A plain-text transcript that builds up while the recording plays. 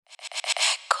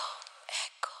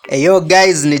Yo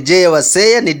guys, ni Jay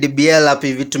Wasea, ni DBL hapa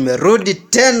hivi, tumerudi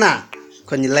tena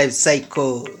kwenye live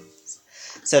cycle.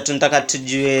 So tunataka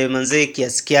tujue manzee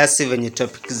kiasi venye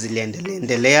topic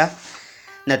ziliendelea.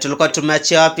 Na tulikuwa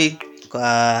tumeachia wapi?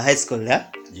 Kwa high school,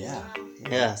 ya?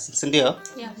 Yeah, si ndio?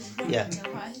 Yeah.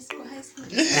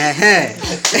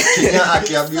 Kinya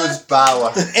aki-abuse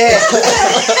power.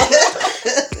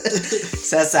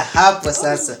 Sasa hapo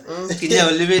sasa. Kinya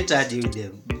ulimetaji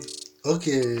udem.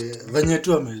 Okay, venye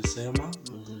tu amesema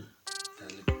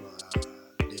alikuwa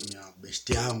demu ya best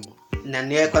yangu. Na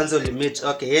niye kwanza ulimit.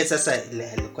 Okay, yeye sasa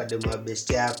alikuwa demu ya best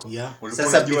yako. Yeah.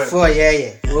 Sasa before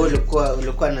yeye, wewe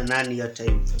ulikuwa na nani hiyo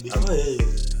time? Before yeye.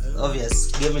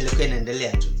 Obvious, game ilikuwa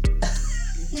inaendelea tu.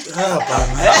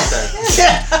 Hapana.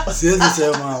 Siwezi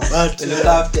sema but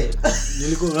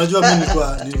nilikuwa unajua mimi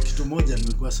ni kitu moja,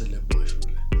 nilikuwa celeb wa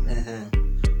shule.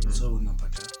 So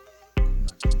unapata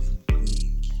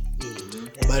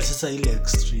but sasa ile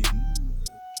extreme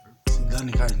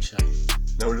sidhani kama ni shy.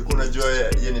 Na ulikuwa unajua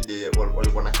yeye ni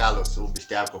walikuwa na Carlos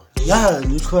ubishti yako. Yeah,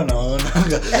 nilikuwa naona.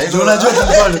 Unajua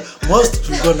tulikuwa most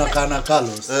tulikuwa na kana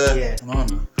Carlos.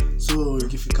 Unaona? So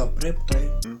ikifika prep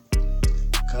time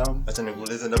acha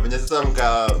nikuulize na venye sasa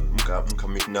mka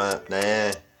meet na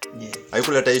yeye.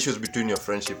 Haikuleta issues between your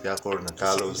friendship yako na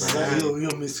Carlos.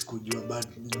 Hiyo mimi sikujua but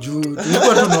juu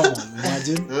tulikuwa tu normal.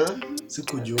 Imagine.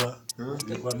 Sikujua.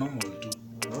 Ilikuwa normal tu.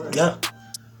 Yeah.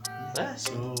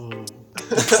 So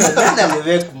nani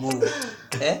ameweka move?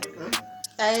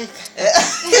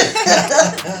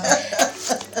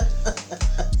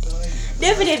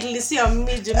 Definitely see on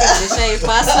me to make the shy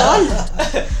person.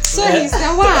 So he's the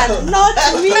one, not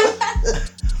me.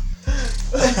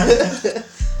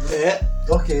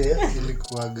 Okay, mimi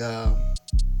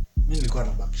nilikuwa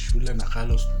na baki shule na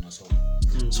Carlos tunasoma.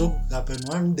 So happen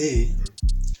one day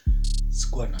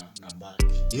sikuwa na baki.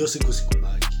 Hiyo siku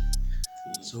sikubaki.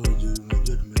 So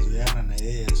unajua tumezoeana na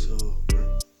yeye, so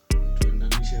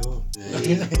tuendanishe wao.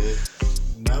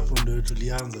 Na hapo ndio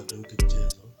tulianza tu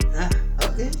mchezo.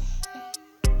 Okay.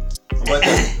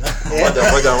 Ngoja.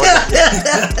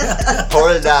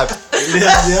 Hold up.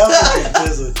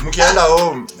 Mkienda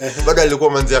home, bado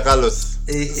alikuwa manzia Carlos.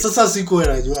 Sasa siku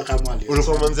najua kama alikuwa.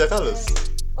 Ulikuwa manzia Carlos?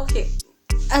 Okay.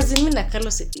 Azimi na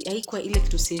Carlos haikuwa ile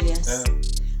kitu serious.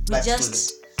 We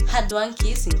just had one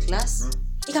kiss in class.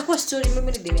 Ikakuwa story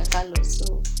mimi ni demu ya Carlos.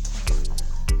 So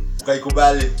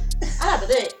ukaikubali.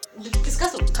 Bade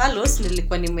discuss Carlos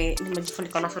nilikuwa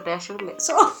nimejifunika na photo ya shule.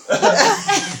 So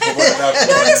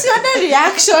ndio sio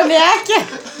reaction yake.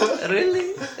 Really?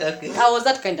 Okay. I was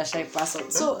that kind of shy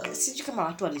person. So sijui kama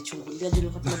watu walichungulia juu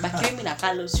nilikuwa tumebaki mimi na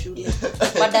Carlos shule.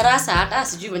 Madarasa hata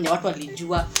sijui wenye watu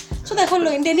walijua. So they call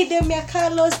in the demu ya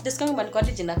Carlos, discussing man kwa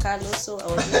jina Carlos. So I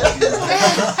was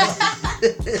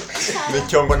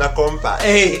Michongo na kompa.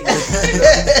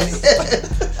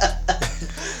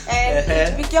 and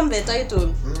it became the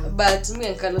title. But me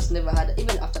and Carlos never had,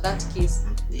 even after that kiss.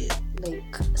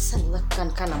 Like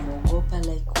sana kana muogopa,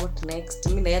 like what next?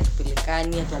 Mimi na yeye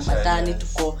tupelekani, tuambatani,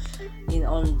 tuko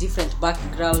on different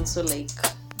backgrounds, so like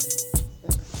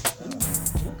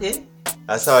okay.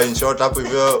 Asa in short hapo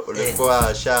hivyo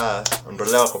ulikuwa sha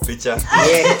ondolewa kwa picha.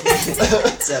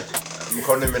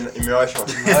 Mkono imeoshwa.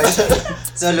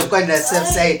 So ulikuwa na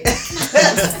safe side.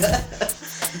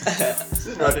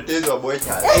 Sio watetezi wa boy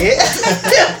child.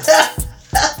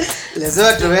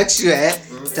 Lazima to make sure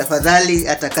tafadhali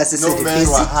atakase no man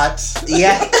wa heart.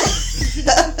 Yeah.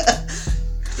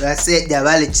 Wase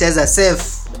jabali cheza safe.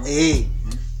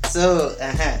 So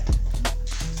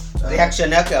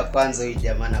reaction yako ya kwanza hii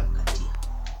jamaa na kukatia.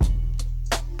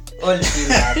 All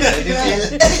feel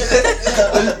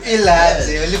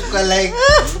ulikuwa like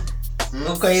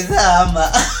uko idha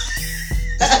ama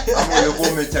ulikuwa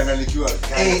umechanganyikiwa.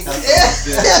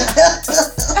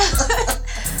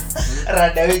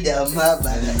 Rada jamaa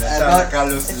bana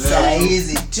Carlos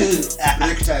easy too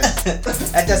big time.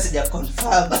 Hata sija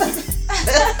confirm.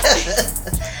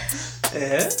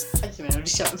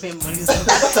 akimerudisha memories.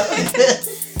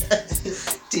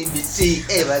 TBT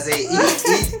basi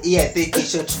hii I think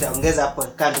kisho tutaongeza hapo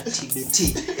kando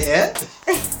TBT.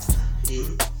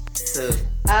 So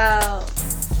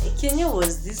Kinya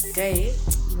was this guy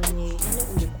mwenye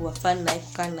ungekuwa fan na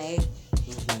kukana yeye.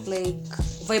 Like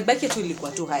vibe yake tu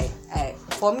ilikuwa tu high.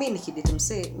 For me nikidate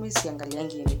mse mimi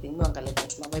siangaliangi anything, mimi angalia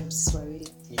tu na vibes wawili.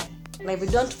 Like if we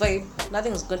don't vibe,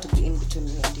 nothing is going to be in between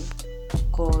me and you,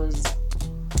 cause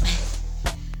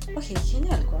okay,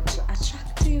 Kinya alikuwa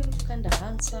attractive, kind of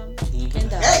handsome,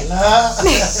 kind of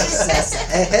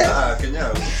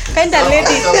Kinya. Kind of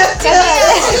lady.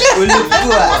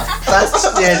 ulikuwa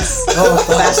fast tense.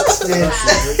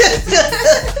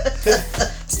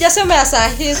 Sijasema ya saa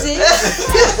hizi.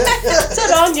 So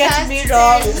don't get me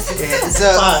wrong.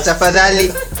 So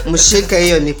tafadhali mshika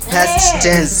hiyo ni past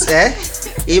tense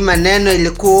hii maneno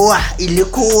ilikuwa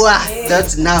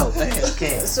not now.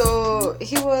 Okay. So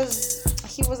he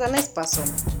was a nice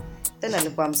person. Then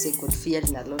alikuwa mse good fear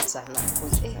na lot sana.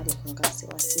 Because alikuwa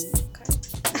msewasi.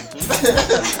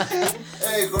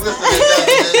 kumbe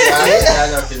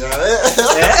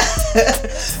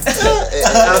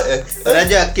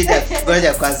unajua Kinya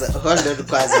ngoja kwanza hold on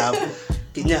kwanza hapo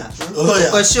Kinya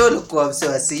kwa sure ulikuwa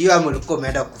msewasi you ama ulikuwa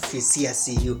umeenda kufisia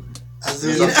CU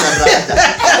azira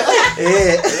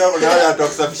unaona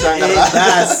tukusafishanga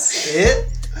bas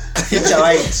kicha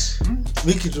white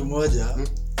mimi kitu moja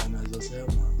anaweza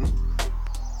sema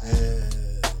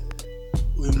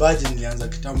uimbaji nilianza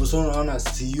kitambo so unaona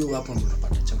CU hapo ndo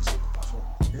unapata chance ya kuperform.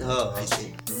 I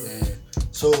see.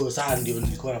 So sasa ndio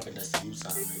nilikuwa napenda CU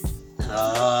sana.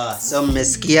 So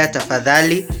mmesikia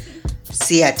tafadhali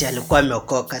si ati alikuwa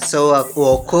ameokoka so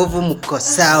wokovu mko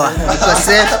sawa mko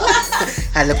safe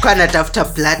alikuwa anatafuta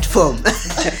platform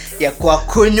ya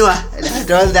kukunywa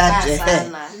and all that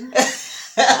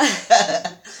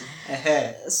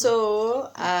So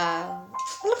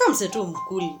look I'm so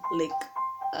cool like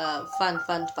fun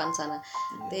sana.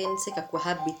 Then sika kwa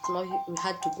habit now we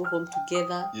had to go home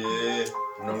together.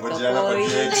 Unangojeana kwa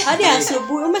date hadi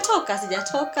asubuhi umetoka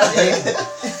sijatoka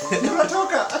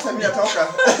nimetoka hata mimi natoka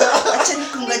acha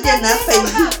nikungojea na hapa hivi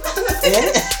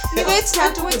ni wait na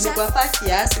tu kwa paki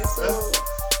yasi so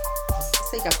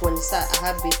sika kwa ni a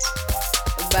habit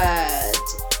but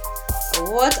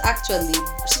what actually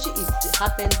it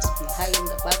happened behind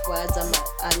the backwards ama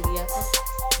earlier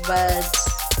but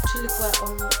tulikuwa it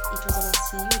was on a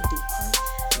CU day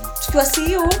tukiwa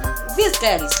CU this guy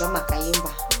alisoma kaimba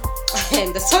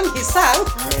and the song he sang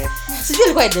sijui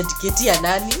alikuwa dedicate ya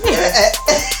nani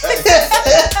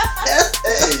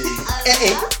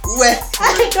we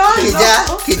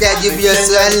kija jibia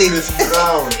swali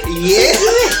yeah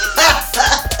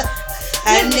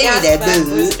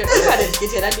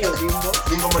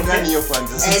Bingo magani hiyo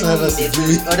kwanza Sasa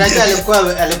sijui. Odacha alikuwa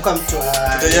mtu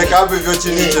tutaweka hapo hivyo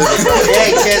chini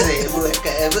cheze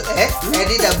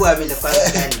edi dabu amile kwa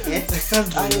gani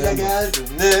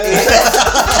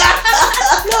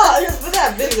no it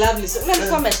was very lovely so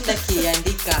nilikuwa nimeshinda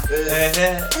kiandika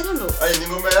I don't know ni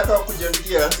ngoma yako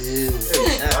kujiandikia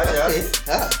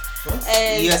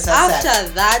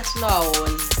after that no I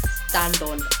was stand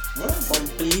on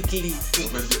completely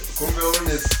kumbe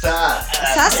une star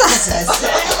sasa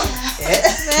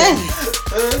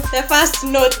the first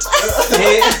note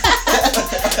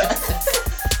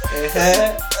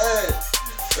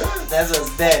that was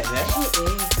dead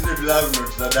Sisi love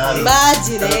notes za dada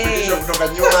imagine kisha kutoka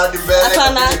nyuma hadi mbele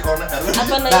hapana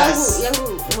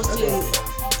yangu mostly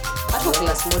hapo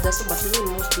class moja so but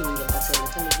mimi mostly ningepata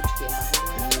tena vitu kienda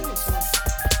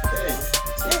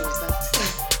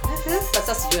but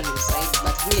that's your new side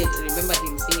but me remember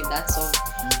him singing that song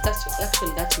that's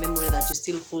actually that memory that you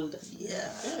still hold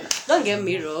don't get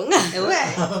me wrong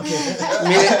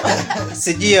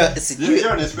sijui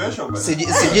ni special bana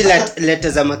sijui leta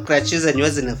za makrachiza niwe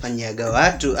zinafanyaga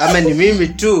watu ama ni mimi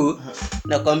tu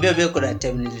nakwambia mimi kuna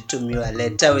time nilitumiwa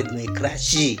letter with my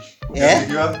crush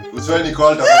usiwe ni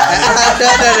called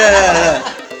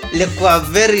ilikuwa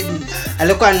very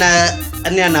alikuwa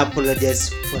ana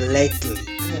apologize politely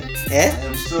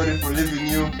I'm sorry for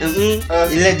leaving you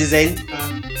ile design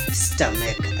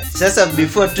sitameka sasa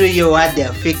before tu hiyo word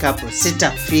afika hapo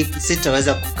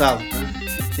sitaweza kukaa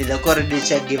nilikuwa ready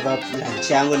to give up lunch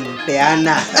yangu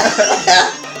nimepeana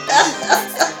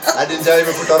hadi njaa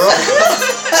imekutoroka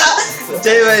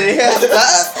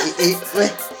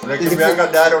unakimbia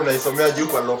dara unaisomea juu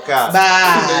kwa loka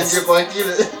bas kwa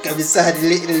kile kabisa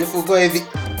nilifungua hivi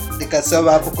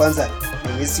nikasoma hapo kwanza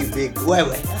I miss you big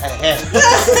wewe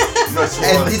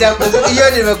hiyo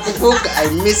nimekumbuka I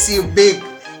miss you big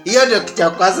hiyo ndio kitu cha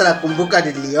kwanza nakumbuka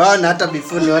niliona hata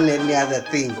before nione any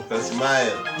other thing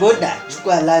smile boda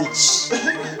chukua lunch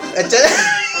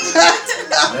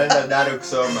nenda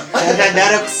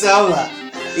dara kusoma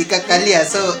ikakalia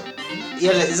so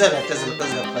hizo data zilikuwa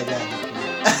zinafanya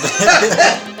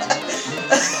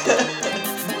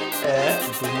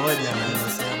kitu moja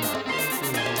anasema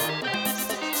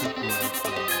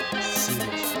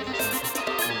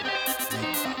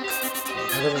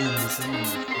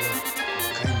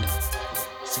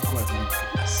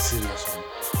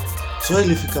so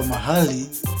ilifika mahali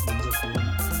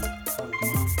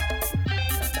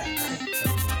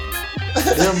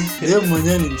ndio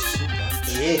mwenyewe ni msupa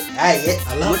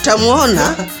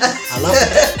utamuona alafu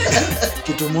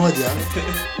kitu moja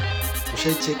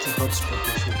ushaicheki hotspot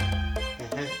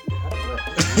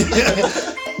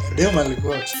Dema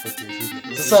alikuwa akipata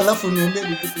hivi. Sasa alafu niambie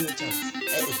nikupe hiyo chance.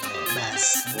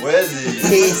 Bas.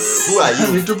 Wezi. Yes. Who are you?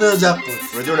 Nitupe hiyo jackpot.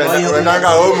 Unajua unaenda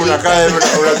home unakaa hivi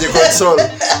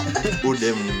unajiconsole.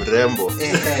 Udem ni mrembo.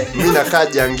 Mimi nakaa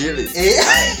jangili.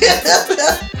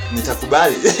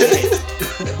 Nitakubali.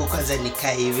 Hebu kwanza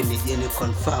nikae hivi nije ni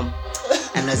confirm.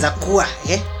 Anaweza kuwa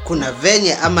kuna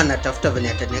venye ama natafuta venye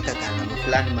ataniweka kanda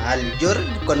fulani mahali. Jor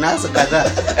niko nazo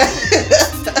kadhaa.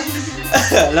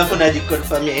 Alafu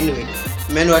najiconfirmia anyway.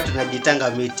 Mimi watu najitanga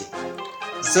miti.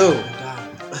 So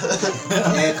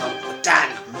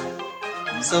kakutana.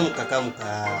 So mkakaa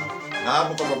Na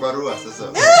hapo kama barua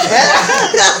sasa.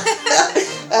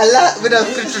 Ala, bila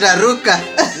kitu tunaruka.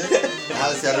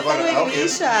 Si alikuwa na okay.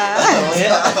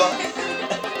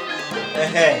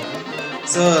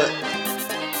 So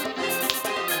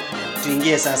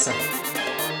tuingie sasa.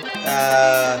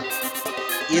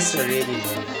 History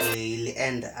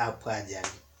ilienda hapo aje?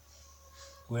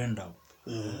 Kwenda.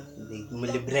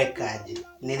 Mlibreak aje?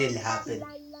 Nini li happen?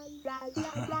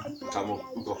 Kama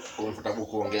uko comfortable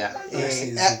kuongea.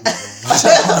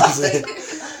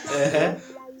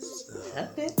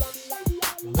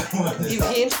 If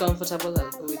he ain't comfortable, I'll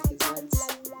go with his words.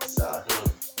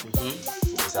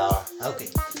 Sawa. Okay.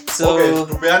 So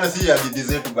tupeane si hadithi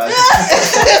zetu basi.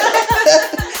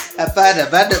 Hapana,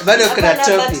 bado kuna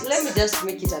topic. Let me just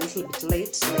make it a little bit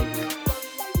late. Like,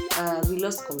 we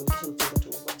lost communication between the two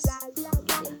of us.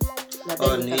 Na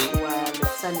then nikakuwa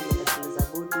sana nimekuuliza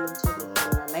body mtu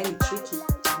na line tricky.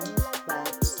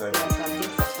 But there are some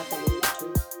things that happen in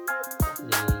between.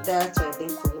 That's why I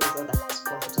think for him is not that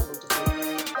comfortable to say.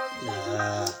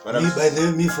 Me by the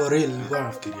way, me for real nilikuwa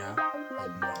nafikiria.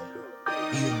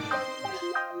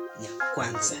 Hiyo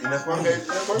kwanza.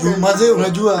 Juu mazee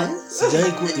unajua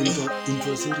sijai ku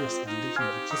into serious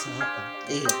relationship sasa hapa.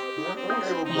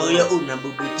 Moyo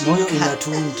unabubutika. Moyo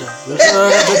inatunta.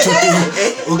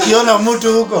 Ukiona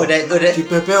mtu huko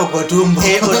kipepeo kwa tumbo.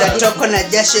 Unatoka na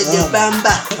jasho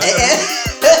jebamba.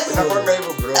 Inakwanga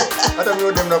hivyo bro. Hata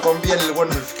mimi ndio nakwambia nilikuwa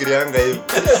nimefikirianga hivyo.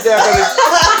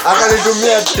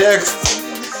 Akanitumia text.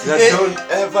 Don't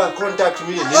ever contact me.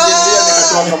 Nililia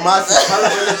nikatoa kamasi pale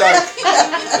ile tank.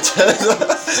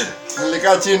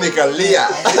 Nilikaa chini nikalia.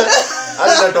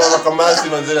 Hata natoa kamasi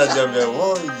manzela jambe.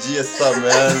 Oh, GS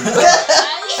man.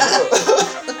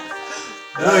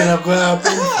 No, inakuwa hapo.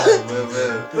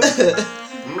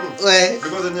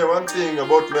 Because one thing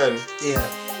about men. Yeah.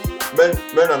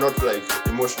 Men are not like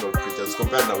emotional creatures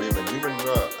compared to women. Women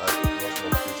are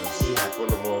emotional creatures. Yeah. They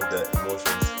follow more of their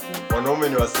emotions. Wanaume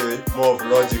ni wase more of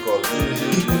logical.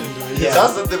 Yeah.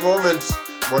 That's at the moment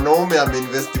wanaume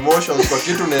ameinvest emotions kwa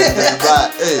kitu na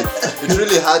vibaya. It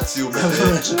really hurts you.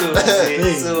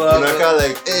 So Unakaa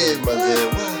like mazee,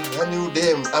 yani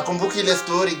udem akumbuki ile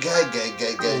story guy.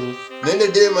 Nene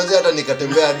dem mazee hata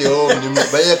nikatembea hadi home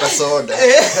nimebaia kasoda.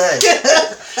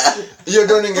 Hiyo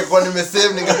ndio ningekuwa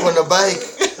nimesave ningekuwa na bike.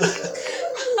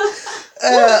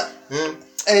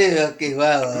 Okay,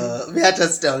 wow. Mimi hata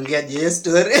sitaongea je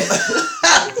story.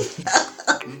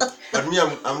 But me,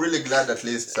 I'm really glad at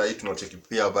least sai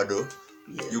tunachekipia bado.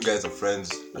 You guys are friends.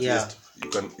 At least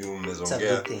you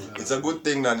mnezongea. It's a good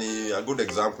thing na ni a good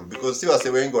example because si wase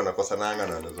wengi wanakosananga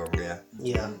na wanazongea.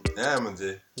 Yeah.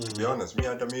 Manze. To be honest, me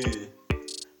hata mi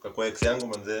kwa ex yangu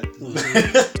manze.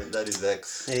 That is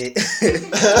ex. It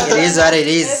is what it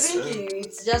is. I think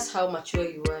it's just how mature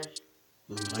you are.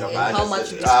 And how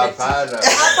much you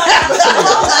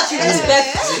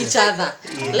respect each other.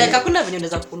 Like hakuna venye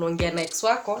unaweza kuongea na ex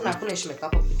wako na hakuna heshima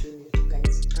hapo between you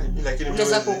guys.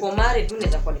 Unaweza kuko married,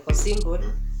 unaweza kuwa niko single,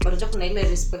 but unajua kuna ile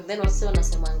respect. Then wase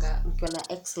wanasemanga mkiwa na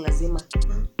ex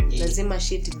lazima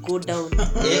shit go down.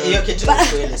 Hiyo kitu ni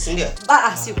kweli, si ndio?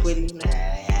 Si kweli.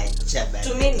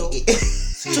 To me no.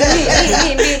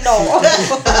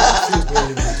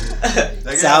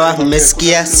 Sawa,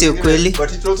 mmesikia si kweli?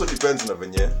 But it also depends na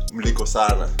venye mliko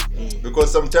sana.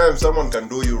 Because sometimes someone can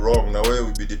do you wrong na wewe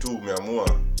ubidi tu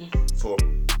umeamua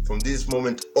from this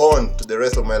moment on to the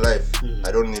rest of my life.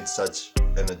 I don't need such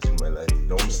energy in my life.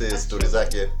 Don't say stories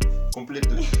zake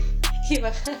completely.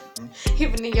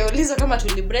 If ningeulizwa kama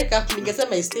tuli break up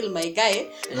ningesema is still my guy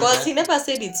because he never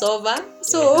said it's over.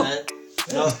 So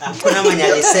no, hakuna mwenye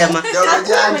alisema.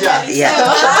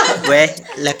 We,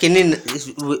 lakini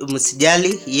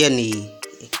msijali hiyo ni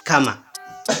kama.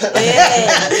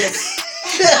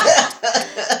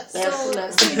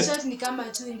 So in short ni kama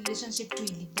tu relationship tu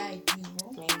ilidai hivyo.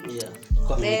 Yeah.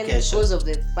 Then because of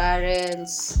the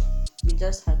parents we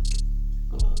just had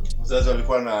Sasa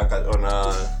walikuwa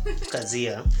na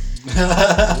kazia.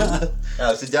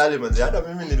 Sijali manzi hata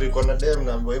mimi nilikuwa na dem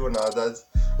naambiwa hivyo na wazazi.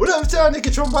 Ule msichana ni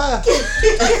kichwa mbaya.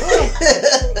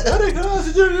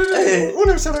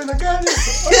 Una msana ina gani?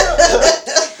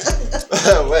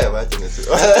 Wewe wacha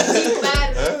nitu.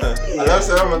 Alafu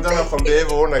sasa mtana kwambia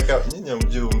hivyo una kama nyinyi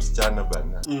mjuu msichana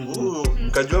bana.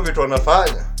 Mkajua vitu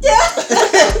wanafanya.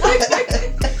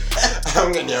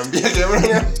 Angeniambia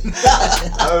kama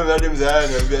au hadi mzee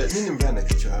ananiambia nini mbaya na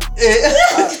kichwa hapo.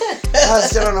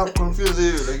 Sichana na confuse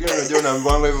hivi lakini unajua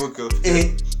unaambiwa hivyo kwa.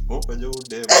 Unajua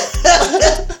udema.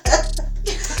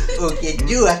 Okay,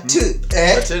 jua tu.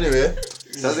 But anyway,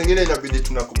 saa zingine inabidi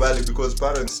tunakubali because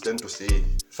parents tend to see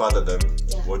further than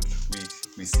what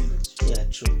we see. Yeah,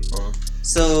 true.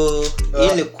 So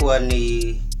ilikuwa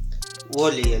ni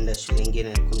wali enda shule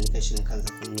nyingine communication kaanza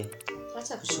kunyia.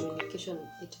 Hata communication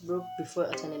it broke before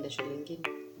ataenda shule nyingine.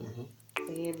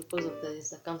 Yeah, because of the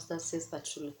circumstances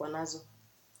that tulikuwa nazo.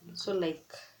 So like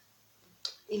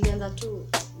ilianza tu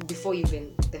before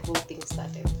even the whole thing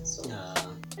started. So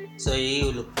so hii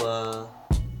ulikuwa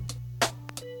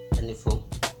uniform.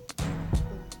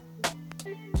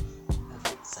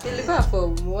 Ilikuwa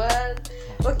form 1.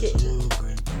 Okay.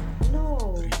 No.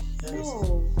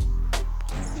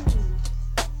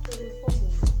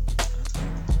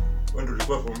 When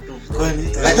ulikuwa form 2 bro?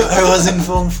 I was in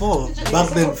form 4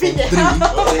 back then, form 3.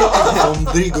 Form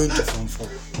 3 going to form 4.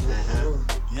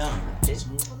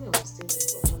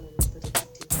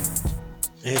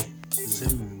 Yeah.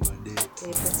 Same birthday.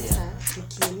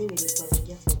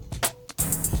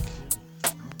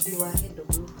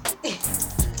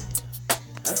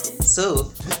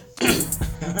 So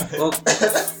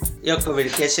your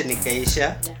communication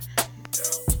ikaisha.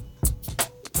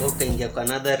 Ukaingia kwa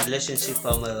another relationship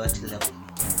ama what level?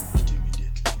 Not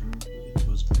immediately. It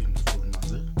was painful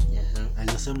manze.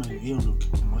 Alisema hiyo ndio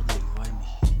kitu moja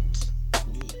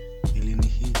ilini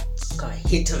hit. Kwa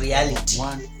hit reality.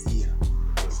 1 year.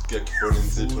 Sikia kifoni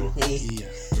nzito.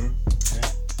 Yeah.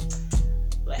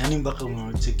 Yaani mpaka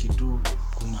unacheki tu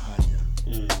kuna haja.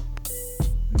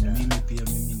 Mimi pia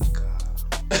nika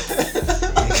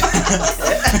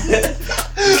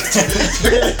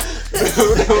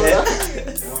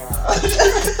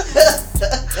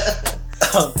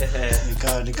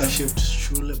nika shift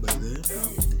shule by the way.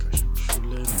 Nika shift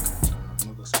shule nikaenda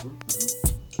another school.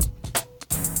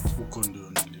 Huko ndio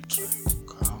nilitry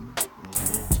come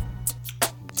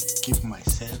keep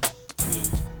myself.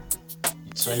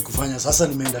 Try kufanya sasa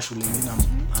nimeenda shule nyingine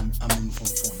I'm in form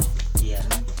 4 now. Yeah.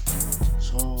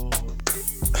 So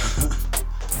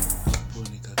hapo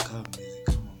nikakaa miezi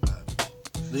kama ngapi.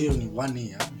 Hiyo ni 1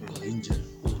 year kwa nje.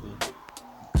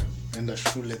 Nenda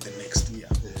shule the next year.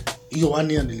 Hiyo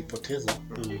 1 year nilipoteza.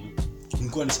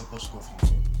 Nilikuwa ni supposed to go form 4.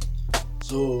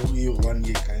 So hiyo 1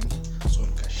 year kaenda. So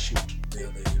nika shift the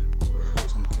other year.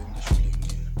 So nikaenda shule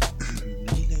nyingine.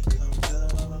 Nile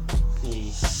kama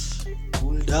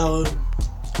cool down.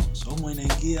 Somo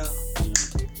inaingia.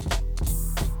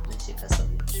 Nashika sana.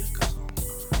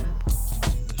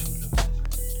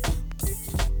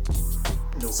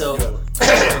 So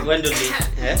when do we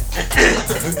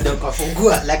ndio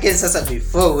kafungua lakini sasa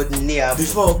before ni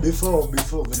hapo before when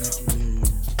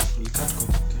we cut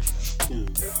communication.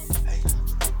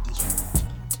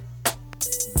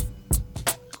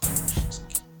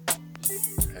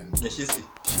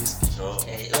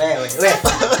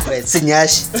 wewe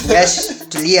sinyashi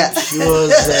tulia. She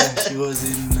was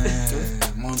in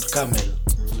Mount Carmel.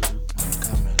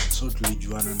 So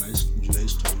tulijuana na history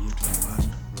yetu ya band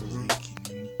muziki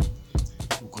nini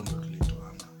huko ndo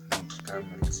tulitoana Mount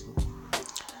Carmel.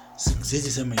 So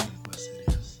siwezi sema ilikuwa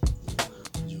serious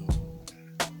juu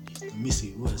mimi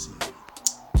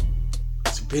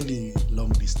sipendi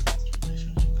long distance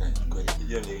relationship.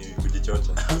 Hiyo ni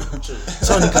kujichocha.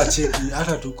 So nikacheki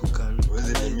hata tukukaa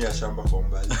Wewe nimia shamba kwa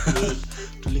mbali.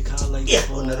 tulikaa like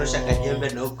unarusha kajembe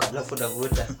na huko alafu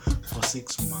unavuta for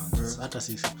 6 months hata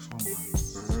 4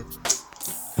 months.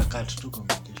 Kakati tu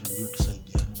communication ndio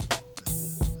tusaidiane.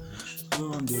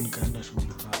 Ndio nikaenda shule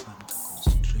sasa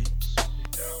nikaconcentrate.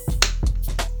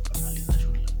 Kamaliza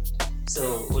shule.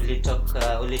 So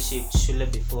ulishift shule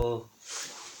before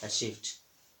a shift?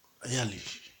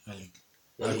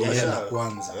 Alienda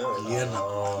kwanza. Alienda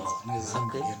kwanza.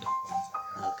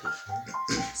 Okay.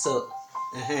 So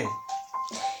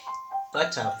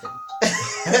what happened?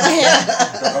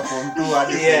 Kutoka form 2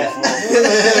 hadi form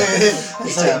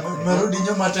 4. Sasa narudi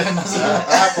nyuma tena sasa.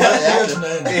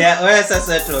 Yeah, wewe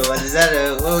sasa tu walizana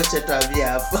wewe uchetambia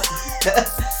hapo.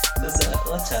 Sasa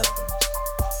what happened?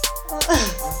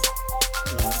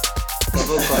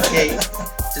 Okay.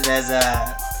 Tunaweza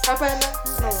hapana.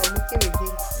 No,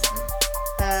 mkimbi.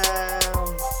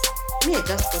 Me I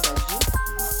just got a G.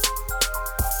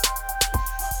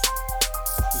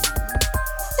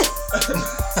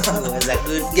 was a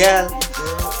good girl.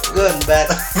 Gone bad.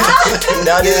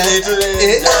 Daddy little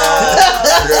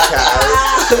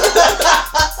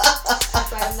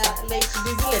like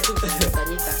zile tu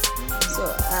kufanyika. So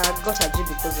I got a G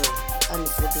because of early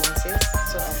pregnancies,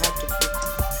 so I had to quit.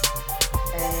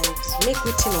 And me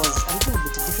quitting was a little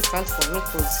bit difficult for me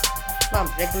because now I'm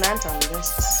pregnant, I'm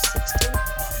just 16,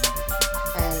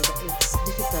 and it's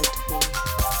difficult to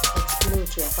explain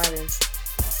to your parents.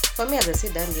 For me, as I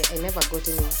said earlier, I never got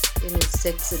any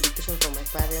sex education from my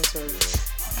parents or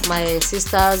my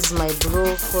sisters, my bro,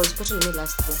 because got me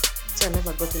last born. So I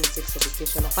never got any sex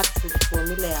education apart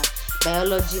from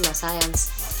biology and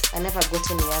science. I never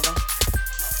got any other.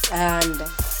 And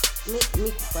me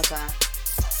kupata,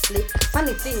 like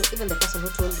funny thing, even the person who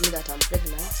told me that I'm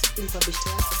pregnant ilikuwa bishti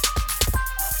yake.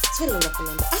 So ile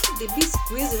unapenda the beast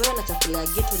squeeze wewe na chakula ya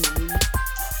ghetto ni nini?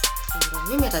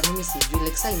 Mimi hata mimi sijui,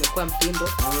 like saa imekuwa mtindo.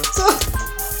 So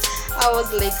I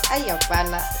was like ai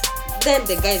hapana. Then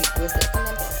the guy requested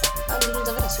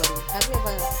niliuliza swali, have you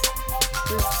ever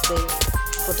used the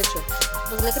protection?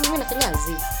 I was like mimi nafanya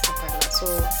azi hapana. So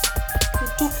he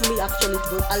took me actually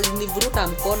to alinivuruta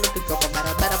mkono tukiwa kwa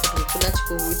barabara tukikula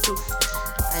chukua vitu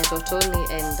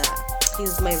aitotoni, and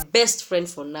he's my best friend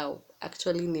for now.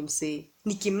 Actually nimsay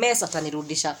nikimesa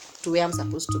atanirudisha to where I'm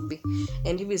supposed to be,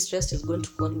 and if he's stressed he's going to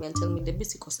call me and tell me the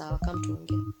basic iko sawa, come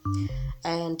tuongee.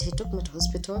 And he took me to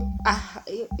hospital.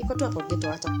 Iko tu hapo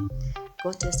ghetto hata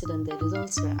got tested, and the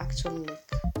results were actually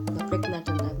like I'm pregnant,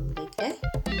 and I'm like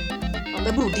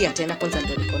ameburudia tena kwanza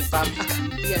ndio confirm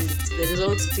akarudia, and the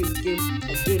results still came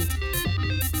again.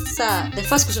 The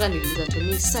first question niliuliza to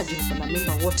me, sasa niko na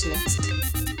mimba, what next?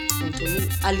 And to me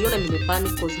aliona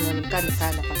nimepanic because nilikuwa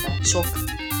napata shock.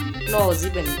 No, I was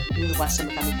even nilikuwa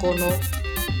mikono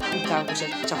nikaangusha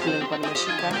chakula nilikuwa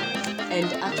nimeshika,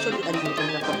 and actually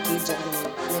alinipeleka kwa kija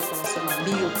nilikuwa nasema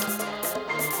bio,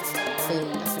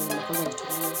 and akanipeleka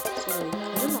nitumie. So I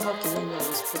don't know how Kinya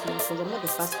was pregnant because I'm not the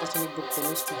first person who broke the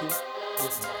news to him.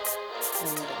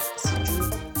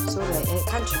 And so like, I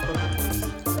can't recall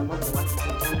because I'm not the one who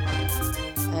did it.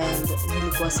 And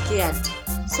nilikuwa scared.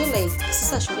 So like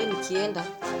sasa shule nikienda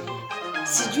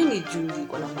sijui ni juu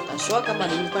nilikuwa napata shock kama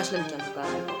nilikuwa shule nikianguka.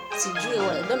 Sijui,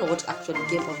 I don't know what actually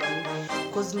came over me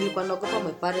because nilikuwa naogopa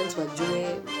my parents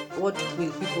wajue, what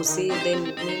will people say, then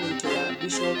me to a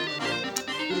bishop.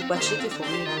 Ilikuwa tricky for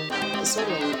me. So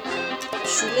like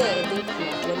shule I think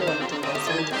kuna wale wanataka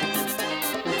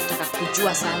kutaka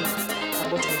kujua sana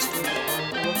about my story,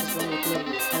 what is wrong with me,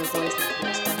 my voice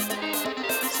and stuff.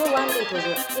 So one day it was a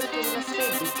Friday,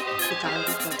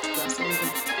 nikaanguka kwa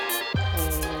assembly,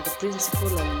 and the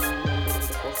principal and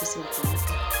the officer came.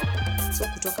 So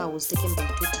kutoka I was taken by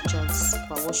 2 teachers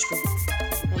for washroom,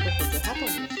 and they could happen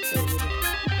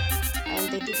and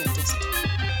they did a test.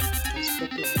 It was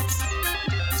pregnant.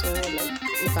 So like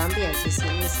nikaambia sisi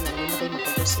sina mimba kama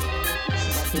kwa sababu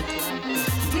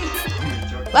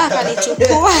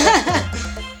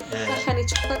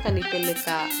akanichukua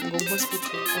kanipeleka Ngong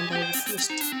Hospital, and I refused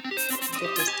to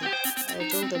get tested. I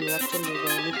told them you actually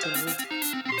violating me.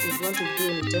 If you want to do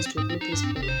any test with me, please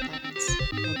call your parents.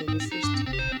 And they refused.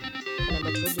 And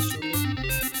I told you,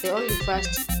 the only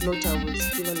first note I was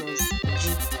given was G.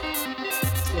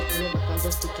 Like never can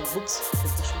just take your books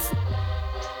with the shoulder.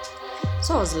 So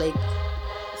I was like,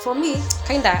 for me,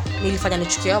 kinda nilifanya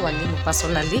nichukia walimu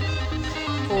personally,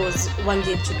 because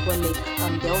wangechukua like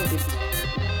their own baby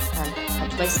and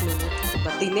advise me not to,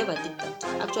 but they never did that.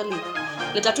 Actually,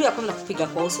 leta tu ya kwanza kupiga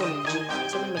kwa uso ni G.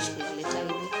 So nimeshikia leta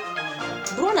hivi.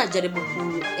 Bro anajaribu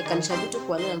kuekanisha vitu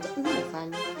kwa nini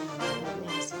nafanya.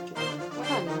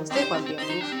 Hapana, stay kwa mbia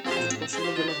bro. Kwa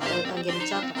shule bila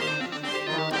angenichapa.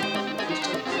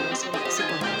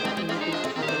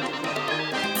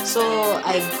 So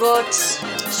I got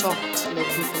shocked, like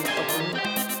people got me.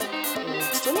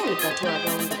 Tunaona nilipatiwa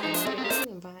around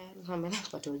mbaya,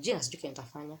 nilipatiwa jina sijui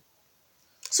nitafanya.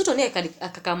 So tunaona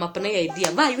akakama pana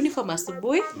idea, vaa uniform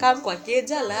asubuhi, kama kwa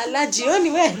keja lala jioni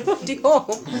wewe rudi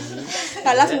home.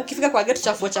 Alafu ukifika kwa gate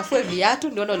chafue viatu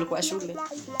ndio ulikuwa shule.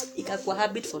 Ikakuwa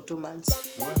habit for 2 months.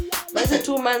 By the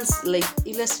 2 months like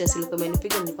ile stress ilikuwa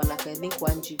imenipiga, nilikuwa na I think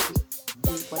 1 GB.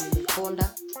 Nilikuwa nimekonda.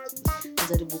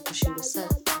 Najaribu kushinda sana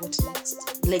what next.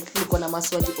 Like niko na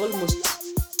maswali almost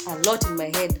a lot in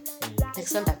my head. Like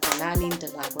sasa kanani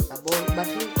nitakuwa ball, but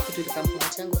kitu kilikampa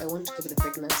changu, I want to keep the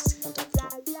pregnancy contact.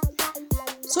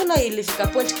 So na ilifika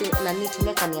point na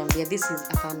nitumia kaniambia this is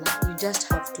apana, you just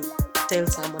have to tell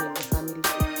someone in the family,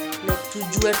 like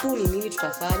tujue tu ni nini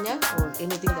tutafanya or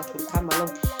anything that will come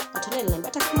along. Atone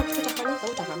niambia hata kama kitu tutafanya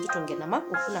utakambi tuongee na mama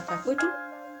ukuna kwa kwetu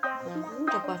na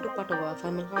utakuwa tu part of our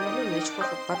family. Mama mimi nimechukua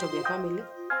part of your family,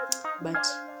 but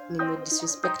nime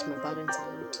disrespect my parents a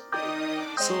lot.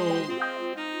 So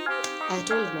I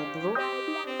told my bro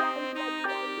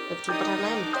tulipatana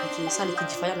naye nikisa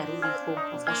nikijifanya narudi home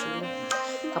after shule.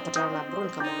 Kapatana na bro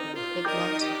nikamwambia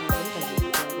pregnant nikamwambia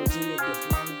ngojile ndio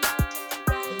fulani.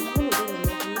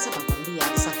 Nimesema kwambia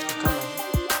sasa kitu kama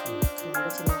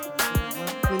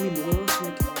mimi mwenyewe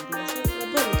nikamwambia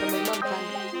bro nikamwambia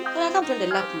mkanda kama twende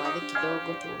lap madhe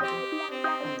kidogo tuongee.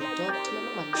 And the doctor na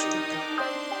mama alishtuka.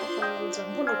 Akamuuliza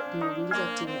mbona kuniuliza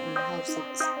tena in have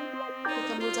sex?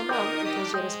 Nikamuuliza mama it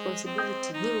was your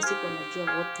responsibility. Mimi sikuwa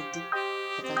najua what to do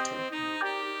at that time.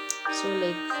 So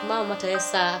like mama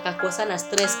Teresa akakuwa sana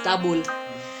stress double.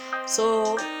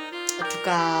 So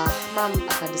mom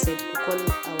decide to call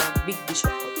our big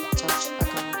bishop of the church.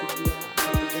 Akampigia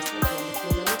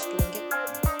tuongee.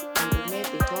 And we met,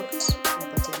 they talked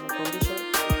about my condition.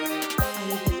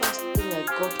 And the first thing I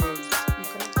got was you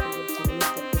cannot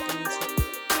terminate the pregnancy.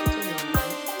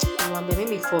 So mwambie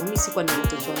mimi for me sikuwa na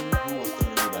intention.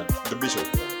 The bishop.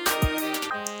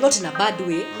 Not in a bad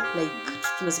way, like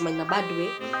tunasema in a bad way,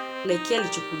 like yeye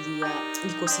alichukulia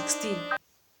niko 16.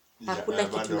 Hakuna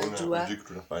kitu najua.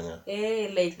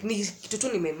 Like ni kitu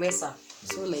tu nimemesa.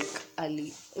 So like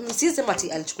sisema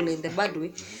ati alichukulia in the bad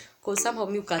way, because somehow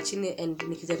me ukachini and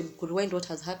nikijaribu ku rewind what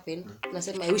has happened,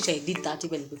 nasema I wish I did that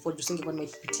even before just thinking about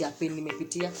nimepitia pain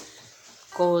nimepitia,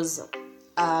 because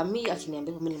mi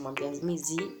akiniambia mimi nimwambia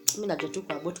mimi najua tu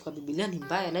kwa about kwa Biblia ni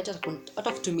mbaya na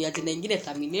hata kutumia jina nyingine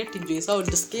terminate ndio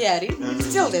sound scary,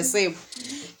 still the same.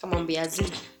 Kamwambia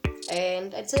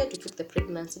and I decided to keep the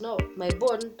pregnancy. No, my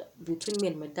bond between me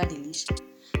and my dad iliisha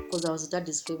because I was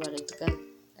daddy's favorite guy,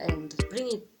 and bring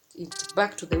it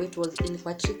back to the way it was in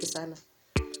quite tricky sana,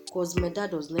 because my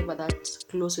dad was never that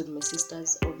close with my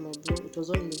sisters or my bro. It was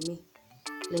only me.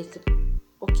 Like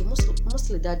okay,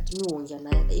 mostly dad me wongia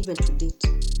na even to date,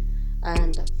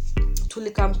 and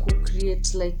tulikam ku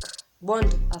create like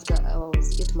bond after I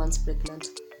was 8 months pregnant.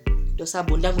 Ndio sababu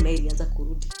bond yangu na ilianza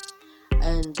kurudi.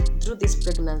 And through this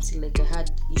pregnancy, like I had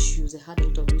a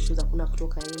lot of issues. Hakuna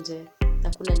kutoka nje,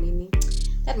 hakuna nini.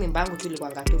 That member yangu tu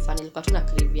ilikuwa ngatu fani, ilikuwa tu na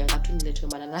crave ya ngatu niletwe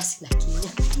mananasi na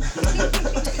Kinya.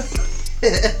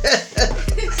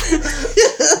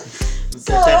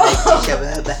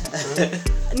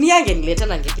 Ni angenileta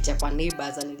na angepitia kwa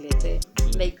neighbors anilete.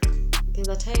 Like there's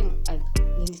a time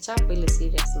nilichapa ile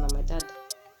serious na my dad.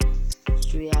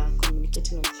 We are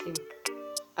communicating with him.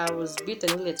 I was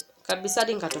beaten ile kabisa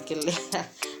hadi nikatokelea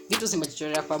vitu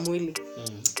zimechorea kwa mwili.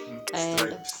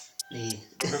 And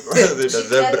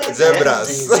zebras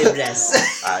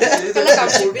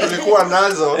nilikuwa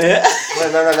nazo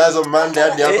nazo mande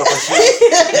hadi hapa kwa shule.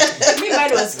 Mimi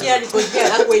bado wasikia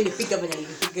nikojea hapo inipiga banya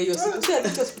nilipiga hiyo siku. Sio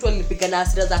kitu hospital nilipiga na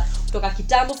hasira za kutoka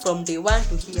kitambo from day 1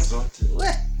 to here.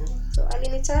 So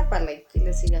alinichapa like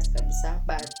ile serious kabisa,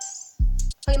 but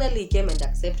finally came and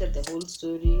accepted the whole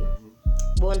story.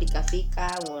 Bond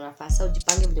ikafika, unafasa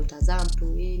ujipange vile utazaa mtu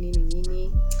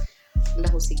nini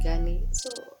ndahusi gani. So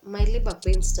my labor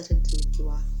pain started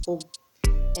nikiwa home,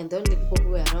 and the only people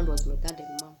who were around was my dad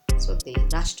and mom. So they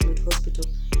rushed me to hospital.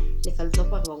 Nikaletwa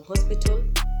kwa hospital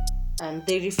and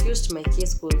they refused my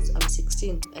case because I'm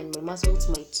 16 and my muscles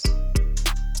might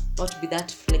not be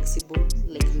that flexible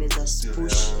like neza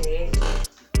push.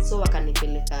 So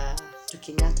wakanipeleka to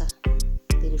Kenyatta.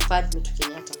 They referred me to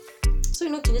Kenyatta. So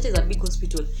Kenyatta is a big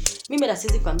hospital. Mimi na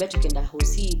siwezi kuambia tukienda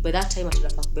hosi, by that time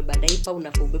tunafaa kubeba diaper,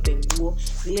 unafaa ubebe nguo.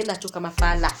 Nilienda tu kama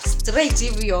fala straight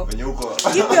hivyo.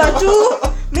 Hivyo tu.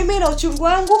 Mimi na uchungu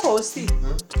wangu hosi.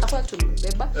 Hapo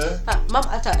tulibeba. Mama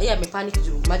hata yeye amepanic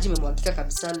juu maji imemwagika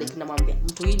kabisa, like namwambia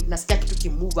mtu hii nasikia kitu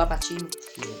kimove hapa chini.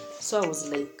 So I was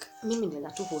like mimi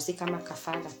nilienda tu hosi kama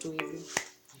kafala tu hivi.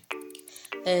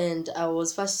 And I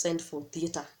was first sent for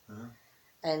theater.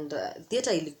 And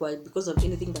theater ilikuwa because of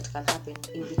anything that can happen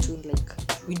in between, like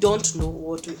we don't know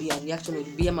what your reaction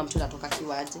will be. Mtu anatoka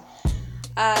kiwaje,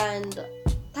 and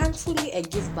thankfully I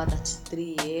gave birth at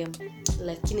 3 AM.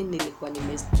 Lakini nilikuwa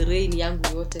nimestrain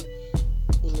yangu yote,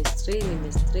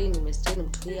 nimestrain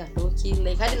mtu atoki,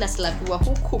 like hadi naslapiwa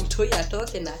huku mtu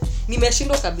atoke na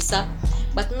nimeshindwa kabisa.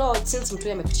 But no, since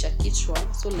mtu amepitisha kichwa,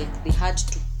 so like they had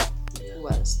to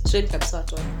strain kabisa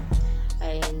atoke.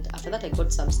 And after that I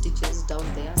got some stitches down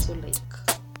there, so like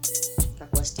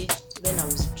kakwa stitch. Then I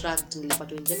was dragged,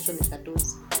 nilipata injection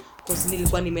nikadose because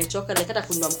nilikuwa nimechoka, like hata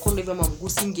kunywa mkondo hivyo mguu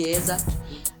singeweza.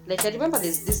 Like I remember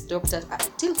there's this doctor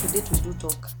till today we do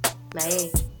talk na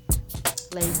yeye,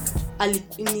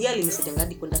 like alinisaidia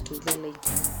hadi kwenda toilet, like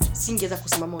singeweza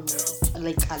kusimama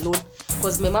like alone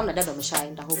because my mom na dad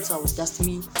wameshaenda home. So I was just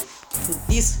me to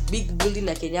this big building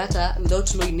na Kenyatta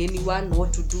without knowing anyone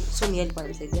what to do. So ni alikuwa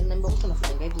anisaidia na mbona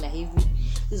tunafanya hivi na hivi,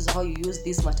 this is how you use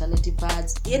these maternity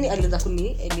pads. Yani alianza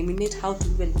kuni eliminate how to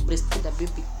even breastfeed a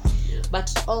baby.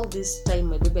 But all this time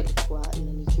my baby alikuwa in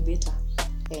an incubator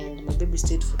and my baby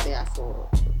stayed there for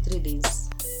 3 days,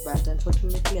 but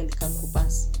unfortunately alikam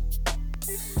kupass.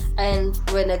 And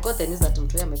when I got the news that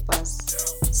mtoto amepass,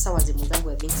 sasa wazimu zangu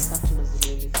I think sasa ndo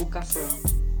zililipuka from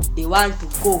they want to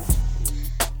go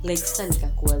like sasa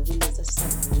nikakuwa zile za sasa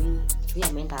mimi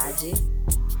ameenda aje.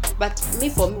 But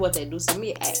for me what I do, so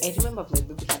me I remember my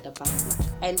baby had a birthmark,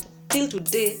 and till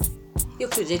today hiyo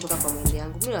kitu haijatoka kwa mwili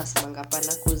yangu. Mimi nasemanga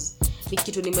hapana, cause ni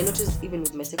kitu nime notice even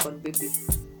with my second baby.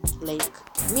 Like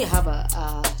me I have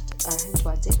a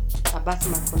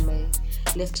birthmark on my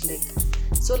left leg,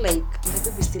 so like my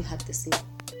baby still had the same.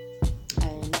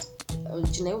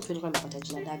 And jina yangu tulikuwa nimepata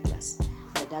jina Douglas,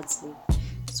 my dad's name.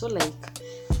 So like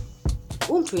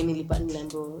mtu niliambiwa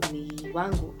ni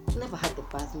wangu never had the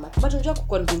birthmark, but unajua ku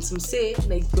convince msee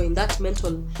like you're in that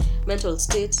mental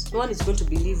state, no one is going to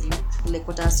believe you, like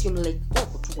what I assume like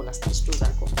wako tu kuna stress tu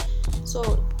zako.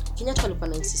 So Kinya tu alikuwa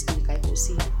na insist nikae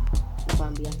hosi,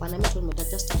 nikamwambia hapana, mimi tu mta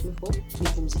just take me home,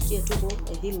 nipumzikie tu home,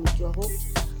 heal nikiwa home,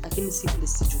 lakini si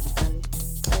please sijulikane.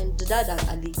 And dad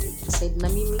ali decide na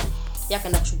mimi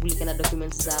yakaenda kushughulika na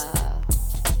documents za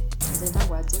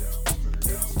zendangu aje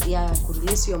ya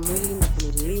kurelease your mwili na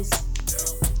kunirelease,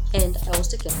 and I was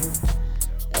taken home.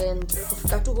 And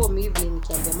kufika tu home hivi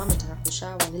nikiambia mama nataka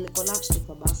kushawa, nilicollapse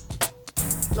kwa bafu.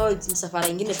 No, it's msafara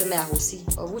nyingine tena ya hosi,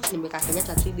 of which nimekaa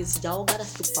Kenyatta 3 days sijaoga, hata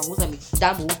sikupanguza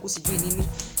damu huku sijui nini,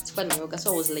 sikuwa nimeoga,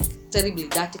 so I was like terribly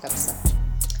dirty kabisa.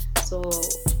 So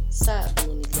saa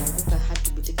when nilianguka I had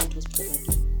to be taken to hospital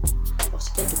again. I was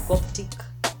taken to Coptic,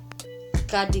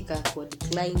 cardiac kwa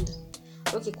declined.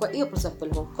 Okay, kwa hiyo process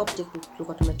kwa Coptic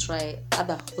tulikuwa tumetry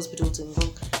other hospitals in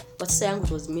Ngong, but sasa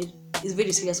yangu is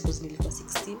very serious because nilikuwa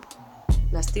 16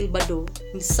 na still bado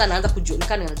ni sasa naanza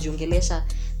kujionekana najiongelesha,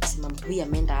 nasema mtu huyu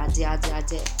ameenda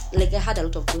aje like I had a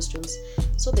lot of questions.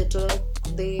 So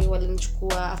they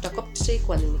walinichukua after Coptic,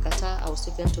 walinikataa. I was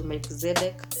taken to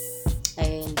Melchizedek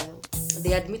and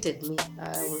they admitted me.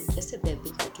 I stayed there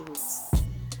for 2 weeks,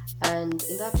 and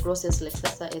in that process like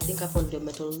sasa I think upon the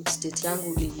mental state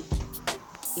yangu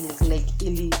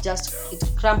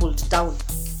it crumbled down.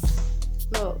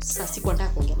 No, sasa sikuwa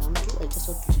nataka kuongea na mtu, I just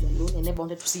wanted to be alone. I never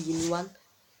wanted to see anyone.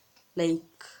 Like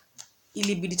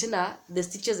ilibidi tena the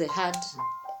stitches I had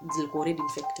zilikuwa already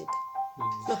infected.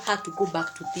 No, had to go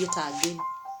back to theater again,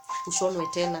 ushonwe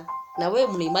tena. Na wewe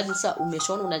mna imagine sasa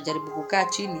umeshona, unajaribu kukaa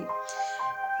chini,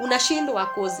 unashindwa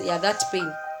cause ya that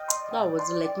pain. No, was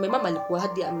like my mama alikuwa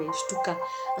hadi ameshtuka,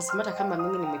 asimata kama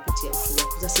mimi nimepitia shule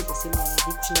kuza sita sema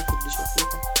hadi kushinda kurudishwa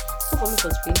theater. So for me it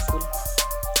was painful,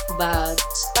 but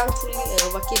thankfully I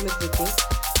overcame everything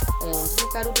and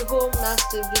nikarudi home,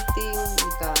 nursed everything,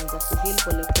 nikaanza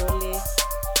kuheal pole,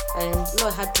 and now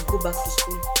I had to go back to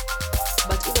school.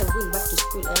 But even going back to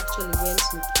school I actually went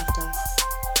after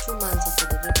 2 months after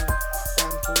the baby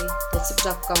went away. Like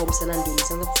sikutaka kukaa home sana, ndio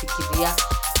nilianza kufikiria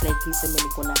like niseme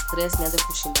niko na stress, nianze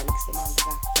kushinda nikisema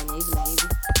nataka kufanya hivi na hivi.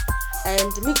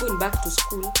 And me going back to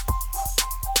school,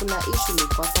 kuna issue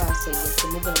ilikuwa hapa side ya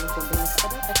Kimuga na niko mbele.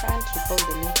 I can't recall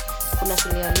the name. Kuna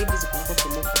shule ya ladies kwa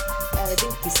Kimuga, I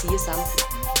think PCA something,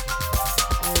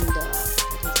 and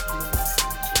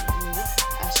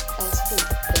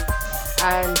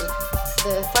and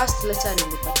the first letter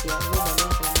nilipatia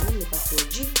nilipatia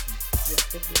G ya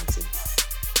pregnancy.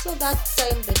 So that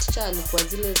time the teacher alikuwa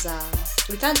zile za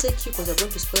we can't take you because you're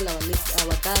going to spoil our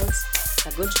girls,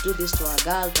 you're going to do this to our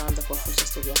girls, tuanza kuwafundisha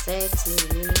story ya sex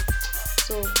nini.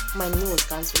 So my name was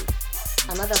cancelled.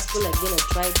 Another school again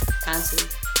I tried, cancelled.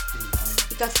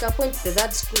 Ikafika point the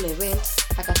third school I went,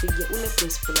 akapigia ule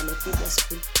principal amepiga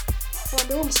school, kwa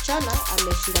ndio msichana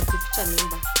ameshinda kificha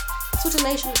mimba. So tena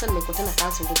hiyo shule sana nimekuwa tena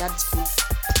cancelled the third school.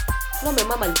 No, my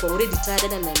mama alikuwa already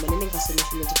tired na imenene nikasema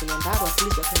shule za Ndaro at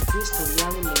least wakati true story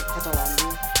yangu nimepata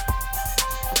waambie.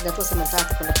 Akadatoa sema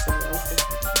nataka kwenda kusoma huko.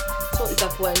 So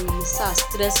ikakuwa ni saa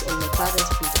stress on my parents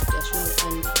kuja shule,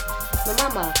 and my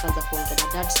mama akaanza kuongea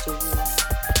na dad story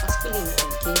ya school in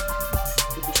okay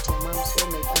kubishia mama. So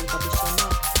like alikabishia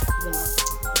mama even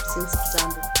since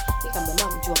kitambo. Nikamwambia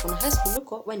mama, jua kuna high school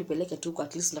huko, wewe nipeleke tu kwa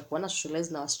at least ndakuwa na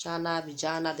socialize na wasichana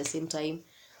vijana at the same time.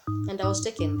 And I was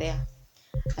taken there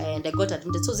and I got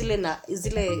admitted. So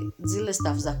zile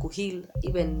stuff za kuheal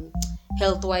even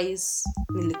health wise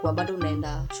nilikuwa bado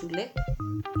naenda shule,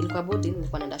 ilikuwa boarding,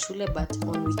 nilikuwa naenda shule, but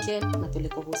on weekend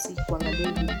napelekwa hosi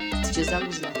kuangalia stitches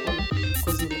zangu zinapona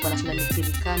because nilikuwa nashinda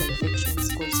nikirikana infections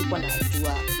because sikuwa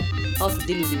najua how to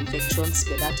deal with infections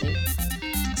by that time.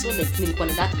 So like nilikuwa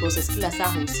na that process kila saa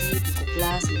hosi, niko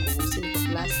class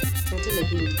until I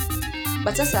healed.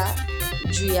 But sasa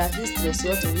juu ya hii stress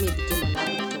yote mimi became an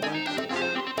addict.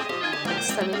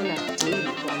 Sasa mimi na daily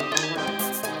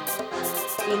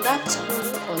in that school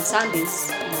on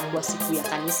Sundays ilikuwa siku ya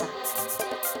kanisa,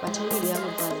 but mimi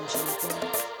yangu pale nishiriki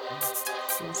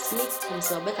na sneak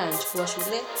msabeka anachukua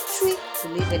shule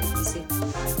kuleta disi.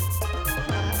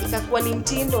 Ikakuwa ni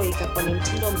mtindo I was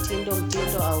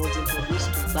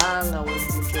introduced to bang, I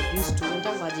was introduced to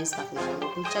ntango stuff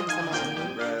kumchaji sana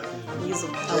hizo.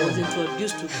 I was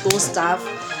introduced to those stuff,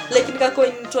 like nikakuwa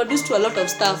introduced to a lot of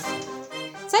stuff.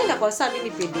 Sasa kwa sasa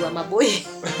mimi pediwa maboy.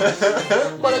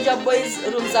 Kwa hiyo boys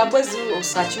rooms za boys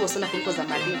usachiwa sana kuliko za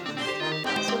madini.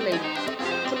 So like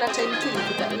kuna time tu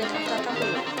nilikuta ile after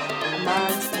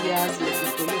months, years, like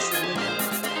information.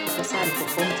 Kwa sasa niko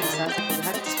form 3 sasa, kwa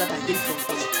hata start again from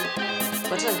form 2.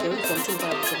 But sasa ndio form 2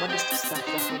 kwa sababu to start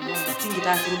from 1. Tingi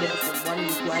ta kurudi from 1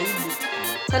 ni kwa aibu.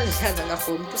 Sasa nilianza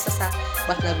form 2 sasa,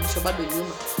 but narudisha bado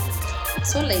nyuma.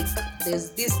 So like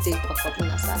there's this day kwa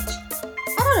kuna search.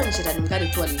 Ana ni shetani mkali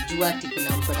tu alijua ati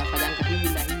kuna mtu anafanyanga hivi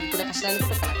na hivi. Kuna kashani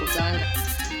kutoka na kuzanga.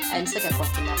 And sasa kwa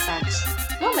kuna search.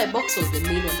 No, my box was the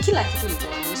main one. Kila kitu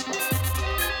nilitoanishwa.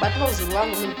 But no uzuri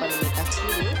wangu mimi nilikuwa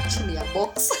nimekatiwa chini ya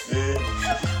box.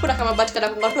 Kuna kama batika na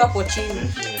kungatua hapo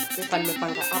chini. Nilikuwa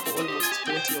nimepanga hapo almost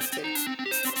 20 of them.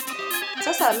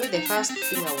 Sasa mimi the first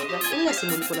thing I was like, ile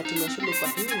simu nilikuwa natumia shule kwa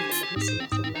nini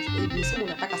na simu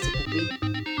nataka sikupei.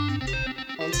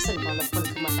 And sasa nikaanza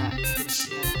kufanya kama na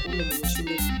ule mwenye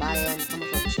shule mbaya ni kama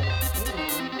tunashia.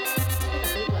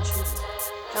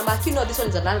 Kama kino this one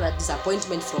is another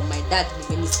disappointment from my dad when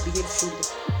he misbehaved shule.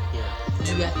 Yeah.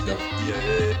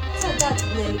 So that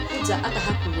nilikuja hata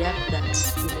hakureact that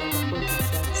niliona point of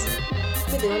chance.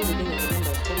 The only thing I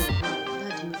remember telling him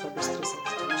that me for the stress and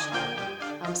tension.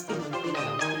 I'm still in pain and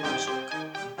I'm still in shock.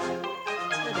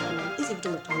 Is it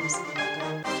too much? It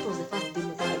was the first day I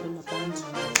don't know.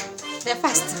 The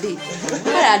first day.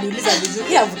 Bana aliuliza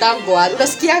vizuri ya vutango wapi?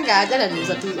 Unasikianga aje na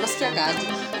niuliza tu. Unasikianga aje?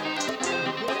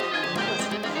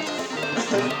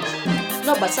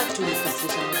 No, but sasa tu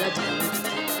nikasikia mgaji na mtu.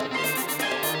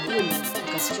 Hiyo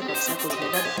nikasikia kwa sababu my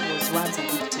dad was once a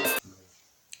victim.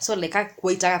 So like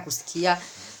hakuitaka kusikia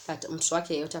that mtu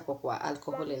wake yote ako kwa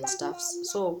alcohol and stuff.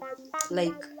 So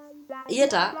like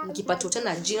yeta nikipata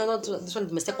tena jina this one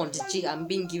the second G I'm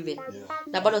being given.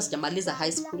 Na bado sijamaliza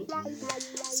high school.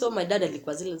 So my dad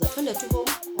alikuwa zile za twende tu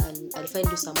home and I'll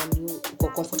find you someone you uko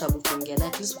comfortable kuongea na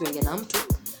at least kuongea na mtu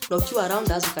na ukiwa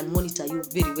around us we can monitor you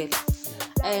very well.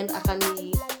 And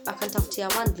akanitafutia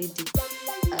one lady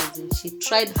and she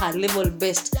tried her level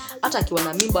best. Hata akiwa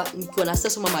na mimba nikiwa na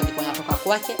stress mama alikuwa anatoka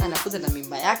kwake anakuja na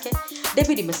mimba yake.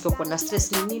 David imesikia kwa na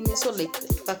stress ni nini, so like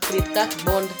to create that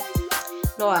bond.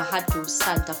 No, I had to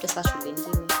stand after such a thing.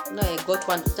 No, I got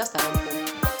one just around home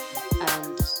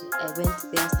and I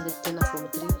went there started tena from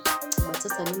 3. But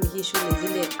sasa mimi hii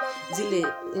shule zile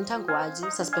nitango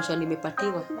aje suspension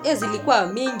nimepatiwa zilikuwa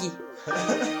mingi.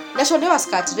 Nashonewa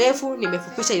skirt refu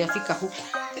nimefupisha inafika huko.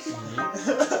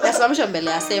 Nasimamisha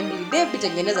mbele ya assembly. Baby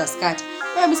tengeneza skirt.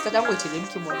 Mimi skirt yangu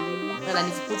itilimki mwalimu. Na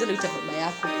ananifukuza ile baba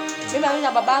yako. Mimi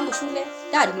na babangu shule.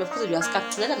 Dad nimefukuza juu ya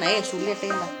skirt. Tunaenda na yeye shule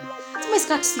tena. Sema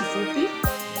skirt si fupi.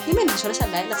 Mimi nilishonesha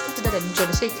naye na skirt dada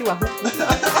nilishonesha ikiwa huko.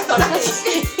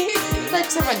 Sasa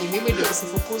kusema ni mimi ndio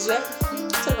usifukuzwe.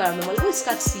 Sasa mwalimu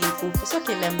skirt si fupi. Sasa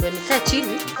kile nikae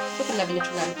chini. Sasa kuna vile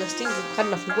tunadjusting kama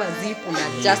nafungua zip na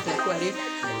adjust na kwa refu.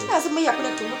 Lazima hii hakuna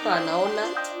mtu anaona.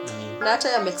 Na hata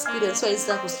ya experience so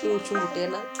isa kusikia uchungu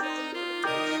tena.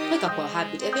 Make up a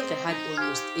habit. I think I had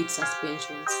almost 8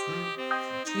 suspensions.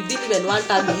 We didn't even one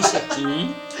time issue.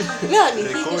 Yeah, ni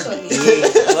vacation.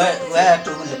 Where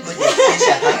to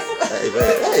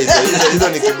kuja hizo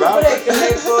ni kibao. It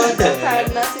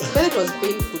was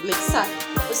painful. Like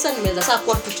sasa nimeanza sasa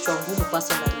kwa kichwa ngumu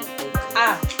personally.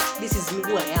 This is me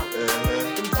who I am.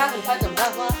 Mtaka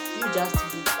mtava you just do.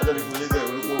 Hata nikuulize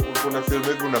kuna film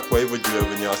maybe unakuwa hivyo juu ya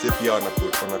venye wase pia wana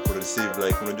receive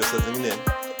like unajua saa zingine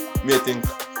me I think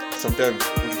sometimes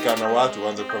ukikaa na watu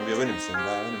waanze kuambia wewe ni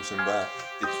msembaya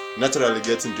it naturally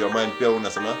gets into your mind pia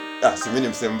unasema si mimi ni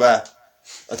msembaya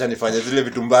acha nifanye zile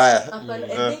vitu mbaya.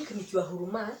 I think nikiwa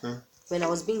huruma when I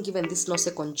was being given this no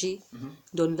second G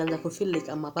don't nilianza ku feel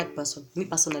like I'm a bad person me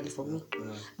personally for me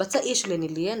but sasa issue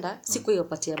nilienda siku hiyo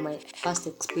patia my past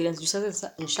experience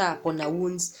sasa nishapona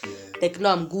wounds like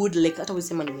now I'm good like hata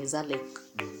usema nimeza like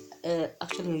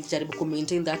actually nilijaribu ku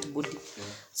maintain that body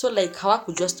so like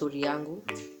hawakujua story yangu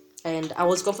and I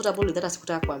was comfortable with that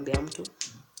asikutaka kuambia mtu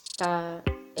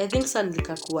I think sana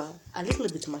nilikakuwa a little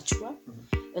bit mature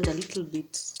and a little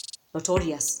bit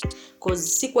notorious cause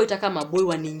sikuwa itaka maboy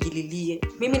waniingililie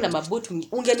mimi na maboy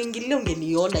ungeniingililia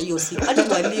ungeniona hiyo siku hadi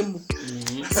mwalimu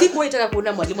sikuwa itaka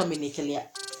kuona mwalimu ameniekelea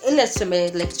ile tuseme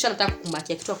like chana nataka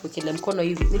kumakia kitu akuwekele mkono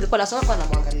hivi nilikuwa nasonga kwa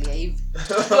namwangalia hivi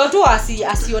watu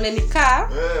asione nikaa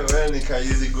wewe nika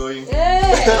easy going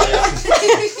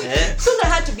so I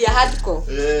had to be a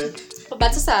hardcore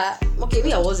but sasa okay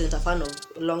me I wasn't a fan of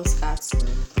long skirts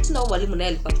but now mwalimu naye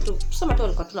alikuwa tu kusema tu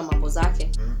alikuwa tuna mambo zake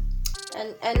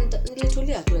and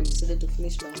nilitulia tu and decided to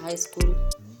finish my high school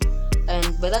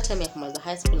and by that time I was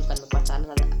high school nilikuwa nimepata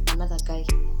another guy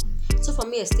so for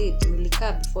me I stayed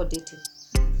nilikaa before dating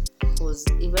because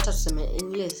if better to say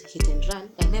English hit and run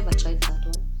I never tried that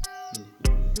one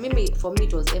for me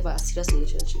it was ever a serious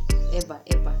relationship ever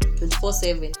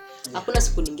 24/7 hakuna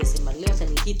siku ningesema leo hata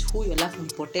ni hit huyo alafu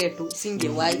nipotee tu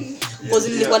singewahi because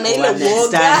nilikuwa na ile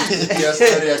uoga hiyo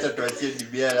story hata tuachie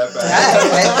DBL hapa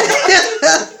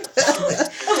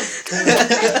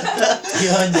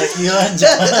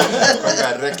kionja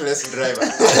kwa reckless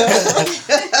driver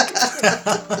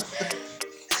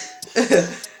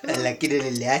lakini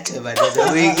niliacha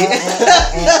baada wingi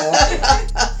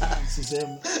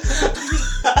sisema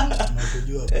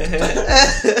nakujua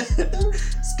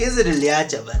sikizi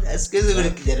niliacha baada sikizi vile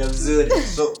kijana mzuri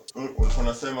so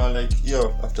unasema like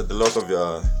after the loss of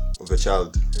your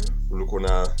child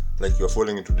ulikuwa like you are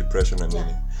falling into depression and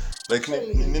nini like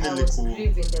nini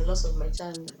grieving the loss of my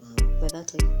child by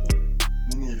that time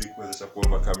nini ilikuwezesha ku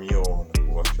overcome hiyo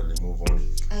na ku actually move on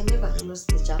I never closed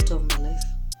the chapter of my life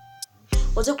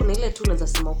oje kuna ile tu unaweza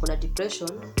sema uko na depression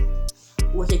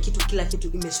uweke kila kitu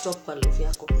imestop kwa life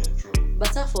yako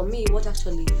but for me what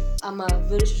actually I'm a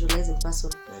very socializing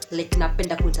person like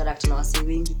napenda kuinteract na wase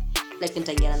wengi like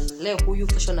nitaingia leo huyu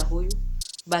kesho na huyu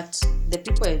but the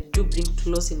people I do bring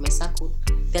close in my circle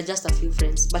they're just a few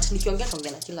friends but nikiongea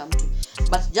na kila mtu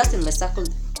but just in my circle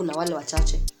kuna wale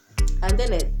wachache and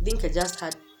then I think I just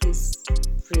had these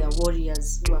prayer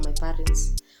warriors who are my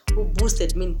parents who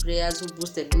boosted me in prayers who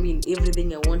boosted me in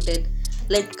everything I wanted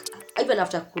like even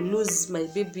after I lose my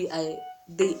baby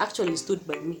they actually stood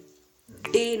by me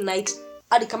day night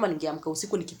hadi kama ningeamka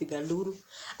usiku nikipiga nduru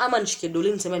ama nishike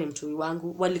dole niseme ni mtoi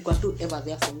wangu walikuwa tu ever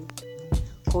there for me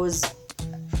cause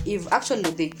if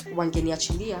actually they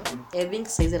wangeniachilia I think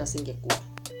saizi nasingekuwa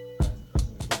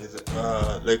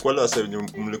like wale wase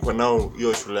mlikuwa nao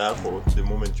hiyo shule yako the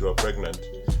moment you were pregnant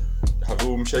have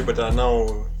you mshaipata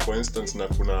nao for instance na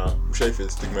kuna mshaife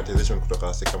stigmatization kutoka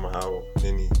wase kama hao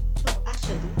nini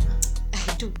actually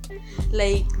I do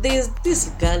like there's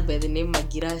this girl by the name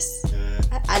Magiras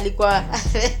alikuwa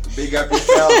big up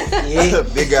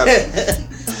yourself big up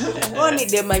oni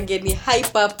demangeni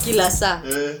hype up kila saa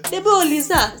Deborah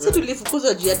uliza sisi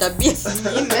tulifukuzwa juu ya tabia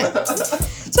zingine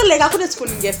so like hakuna siku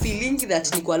ninge feeling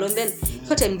that niko alone then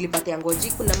so time nilipatia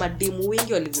ngoji kuna mademu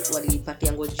wengi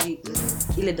walipatia ngoji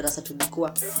ile darasa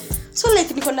tulikuwa so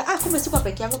like niko na kumbe siko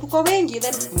peke yangu tuko wengi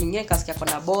then mwingine kasikia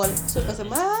kuna ball so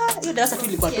kasema hiyo darasa tu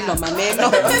ilikuwa tu na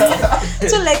maneno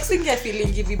so like singe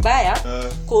feeling vibaya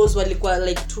cause walikuwa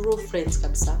like true friends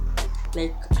kabisa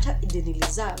like hata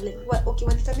ideniliza like okay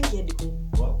walitamini hadi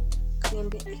wow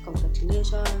kaniambia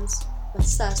congratulations but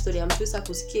sad story I'm sure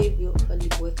sakusikia hivyo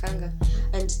walipowekanga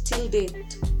and till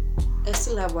date I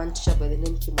still have one teacher by the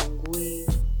name Kimongwe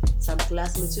some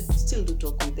classmates who still do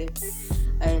talk with them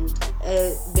and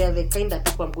they are the kind of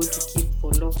people I'm going to keep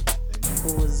for long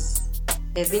because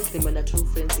I think they are true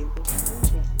friends in them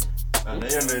and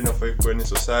hiyo ndio inafaa kuwa ni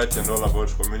society and all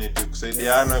about community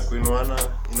kusaidiana kuinuana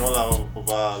in all of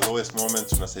our lowest moments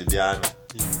tunasaidiana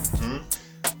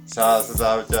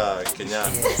sasa acha Kenya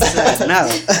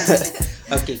now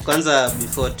okay kwanza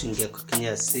before tuingie kwa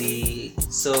Kenya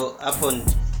so hapo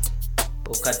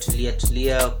ukatulia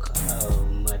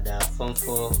mada form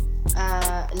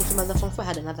 4 nikimaliza form 4 I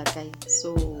had another guy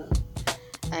so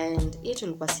and it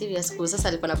ilikuwa serious kwa sasa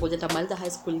alikuwa anakuja tamaliza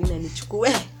high school nini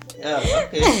nichukue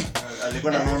okay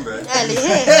alikuwa na ng'ombe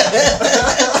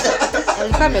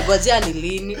alikuwa amegojea ni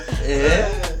lini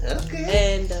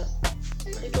okay and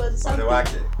it was something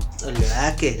ole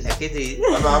wake lakini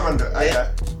mama ndo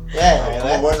aya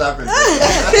what happened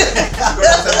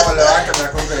because ole wake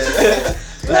na ng'ombe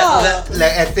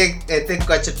I think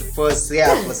kwacha tupose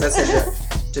hapo sasa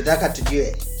tunataka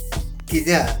tujue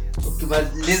Kinya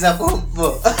ukimaliza form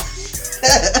 4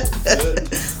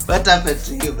 what happened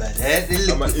to you man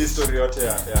kama history yote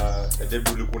ya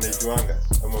Deborah ulikuwa unajuanga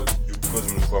ama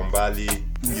because mlikuwa mbali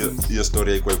hiyo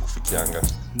story haikuwa kufikianga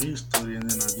ni story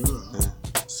yenyewe najua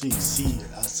si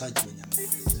such wenye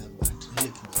naelezea but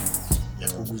ile kidogo ya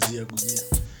kuguzia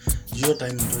hiyo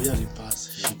time ndio yeye alipass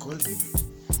she called me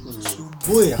so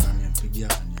boy akanipigia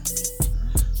akaniambia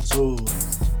so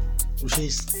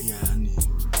ushaisikia yani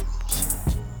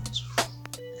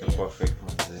kwa perfect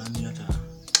man yani hata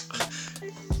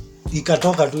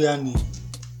ikatoka tu yani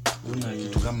kuna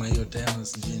kitu kama hiyo tena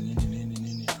sijui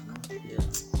nini.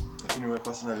 Lakini wewe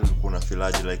personally ulikuwa na feel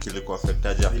aje, like ilikuwa affect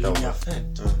aje after Ni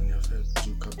affect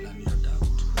tu kabla ni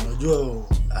adapt. Unajua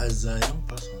as a young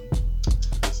person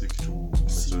si kitu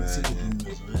umezoea.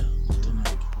 Tena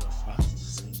kitu fast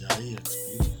sijai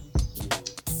experience.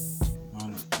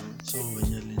 Naona. So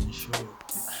when you learn show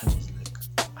I was like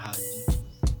haji.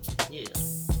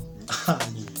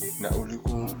 Na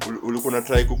ulikuwa na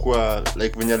try kukua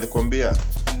like when alikwambia,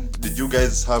 did you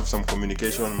guys have some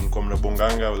communication kwa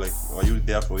mnabonganga, like were you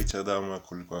there for each other ama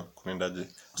kulikuwa kunaendaje?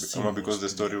 Ama because the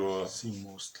story was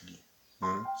mostly.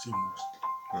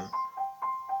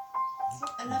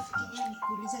 Alafu Kinya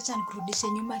nikuuliza, acha nikurudishe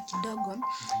nyuma kidogo.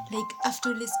 Like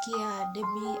after ulisikia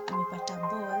Debbie amepata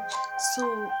ball, so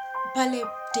pale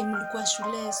time ulikuwa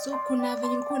shule, so kuna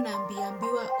venye ulikuwa unaambiwa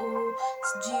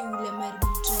sijui ule mari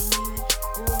mtrainiwe,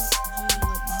 sijui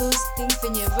those things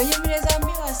venye mnaweza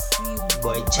ambiwa sijui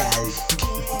boy child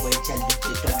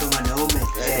mtoto mwanaume.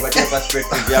 what your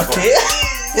perspective yako?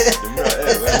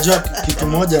 Unajua kitu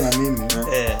moja na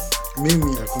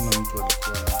mimi hakuna mtu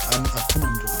alikuwa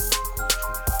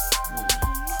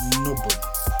nobody.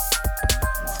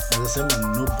 Nasema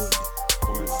nobody.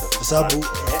 Kwa sababu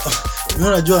mimi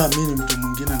unajua mimi ni mtu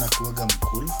mwingine na kuaga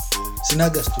mkul.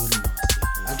 Sinaga story na wase.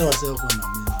 Hata wase wako na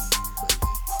mimi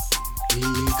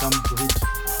ili come to it.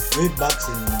 Way back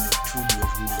in the studio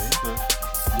vile.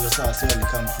 Ndio sasa wase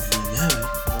walikam to me.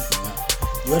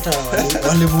 Hata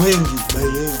walimu wengi by the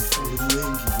way,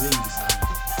 wengi sana.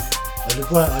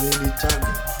 Walikuwa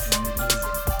walinitaga.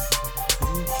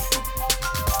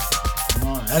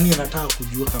 Yaani nataka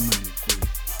kujua kama ni kweli.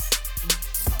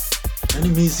 Yaani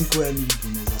mimi siko yani mtu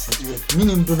anaweza suspect. Mimi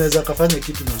ni mtu anaweza kufanya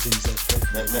kitu na usimsuspect.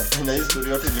 Na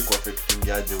history yote ilikuwa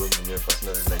affecting aje wewe mwenyewe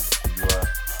personally, like kujua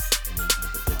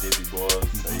the Debbie Ball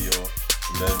na hiyo,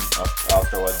 then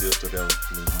afterwards the story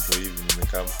of mtu hivi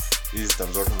nimekam hizi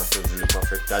stuff zote na stories ilikuwa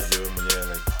affect aje wewe mwenyewe,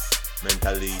 like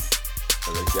mentally,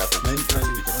 like yako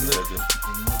mentally katika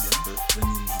when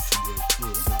you chuo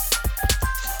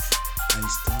I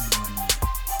studied one year.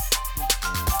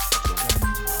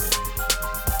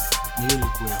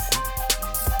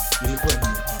 Nilikuwa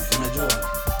unajua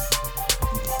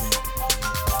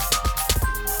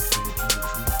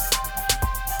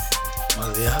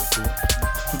madhe yako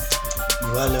ni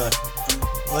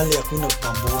wale hakuna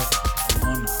kutambua,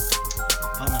 unaona,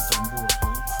 hapana tambua,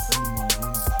 yani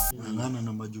mwanaume ngana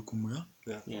na majukumu ya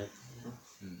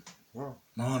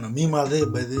naona mimi madhe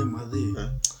by the madhe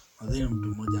ni mtu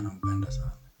mmoja anampenda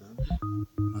sana.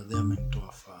 Madhe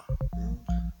amenitoa faa.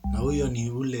 Na huyo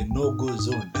ni ule no go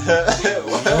zone.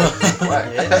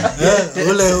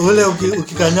 Ule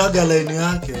ukikanyaga line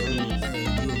yake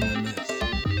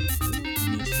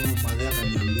madhe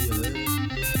akaniambia wewe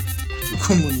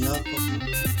jukumu ni yako.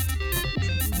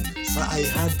 So I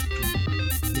had to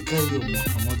nikaa hiyo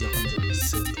mwaka moja kwanza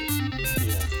nisettle.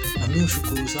 Na mimi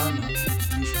shukuru sana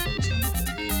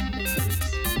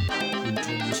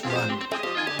introduce band.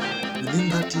 Within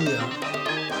that year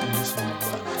this one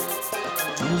band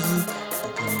music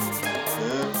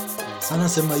sana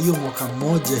sema hiyo mwaka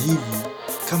mmoja hivi,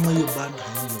 kama hiyo band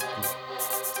haingekuwa,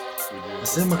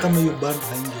 nasema kama hiyo band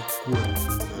haingekuwa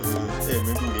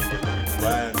mimi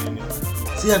ningekuwa nini,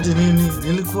 si ati nini,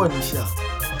 nilikuwa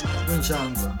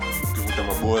nishaanza kuvuta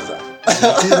maboza.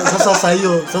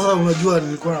 Sasa unajua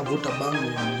nilikuwa navuta bango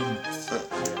nyingine.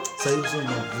 Sasa hiyo sio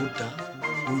navuta,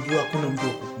 unajua hakuna mtu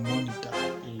wa kukumonitor.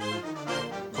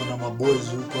 Kuna maboys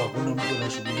huko, hakuna mtu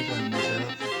anashughulika na maisha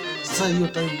yake. Sasa hiyo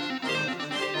time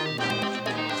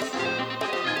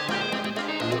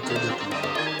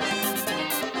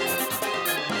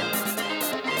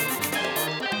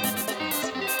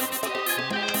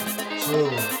so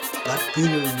that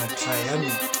period in a try,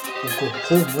 yani uko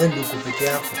home wewe uko peke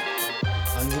yako,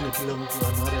 angine kila mtu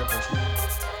anawari atashuka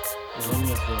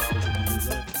ndani ya kwa shughuli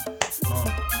zake, so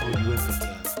wewe peke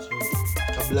yako, so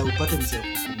kabla upate mzee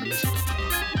kukumbusha,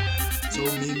 so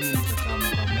mimi nitakaa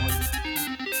pamoja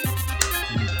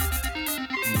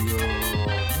ndio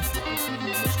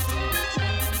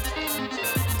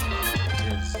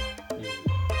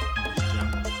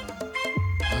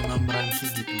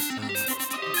mrankiji tu sana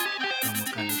kama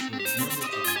kanisho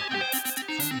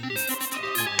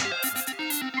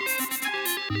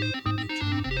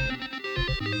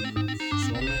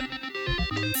some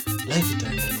life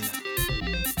itaendelea.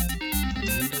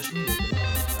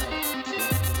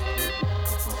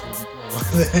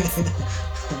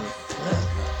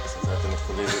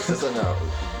 Sasa na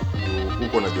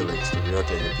huko najua like story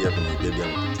yote yenye pia kwenye Debbie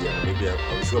alipitia, na maybe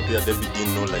I'm sure pia Debbie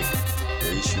didn't know like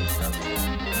the issues na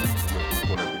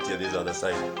unapitia this other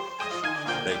side,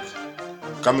 like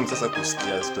coming sasa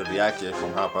kusikia story yake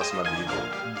from her personal ego,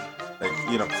 like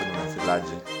you know kufanya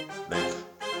filaje, like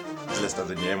zile stuff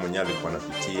zenye yeye mwenyewe alikuwa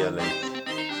anapitia, like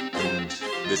and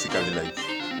basically like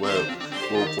well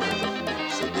unaweza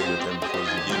kusaidia hiyo time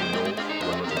because you didn't know, you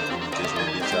were not in communication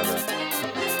with each other.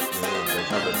 Like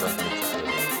how does that make you feel?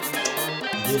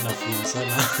 Ndio na feel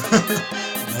sana.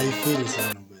 I feel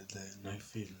sana but I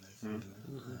feel.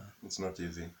 It's not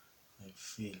easy. I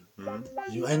feel.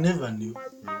 I never knew.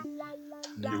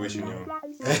 You wish you knew.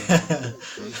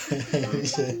 I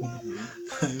wish I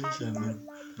knew.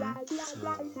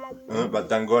 But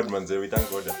thank God manze, we thank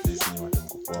God at least ni watu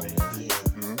mkubwa.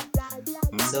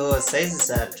 So saizi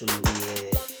saa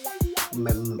tumbie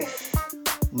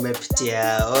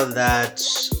mmepitia all that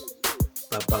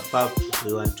pap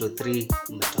 1 2 3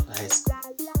 umetoka high school.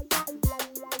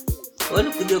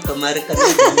 Wani kuja ukamarika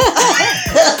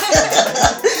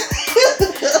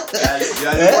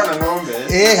alikuwa na ng'ombe.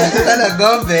 Alikuwa na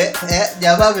ng'ombe.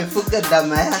 Jamaa amefuga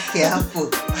ndama yake hapo.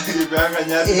 Imeanga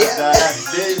nyasi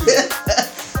daily.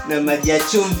 Na maji ya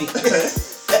chumvi.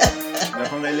 Na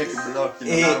kuna ile kiblock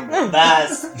kinambo.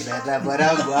 Bas, kina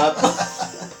barambo hapo.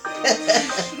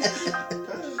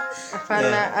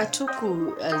 Afana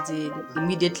atuku as in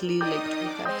immediately like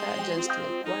tukaka just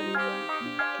like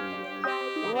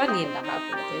 1 year and a half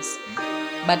I guess.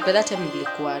 But by that time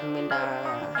nilikuwa nimeenda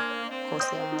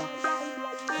course ya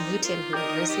beauty and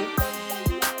hairdressing.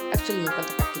 Actually nilikuwa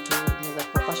nataka kitu naweza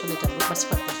kuwa passionate about, but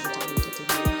super passionate about it.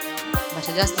 But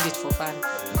I just did it for fun.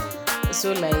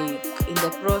 So like in the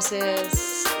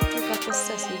process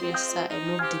tukakosa serious, I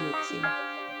moved in with him.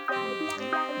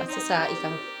 But sasa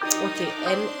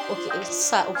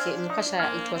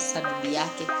nikasha it was sababu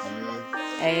yake.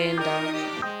 And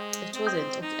it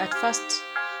wasn't okay. At first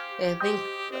I think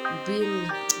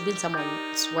being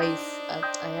someone's wife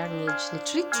at a young age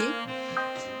is tricky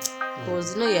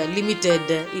because you're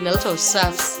limited in a lot of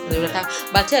stuff.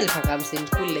 But alipaka msem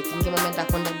cool like ningemwambia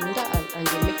kwenda bunda and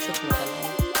make sure tunakana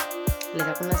like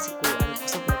hakuna siku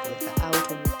alikosa kunipeleka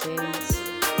out on weekends.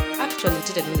 Actually he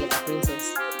treated me like a princess.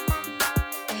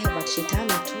 But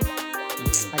shetani tu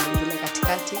aliingia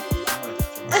katikati.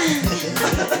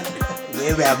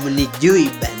 Wewe amnijui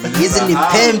bana. Hizi ni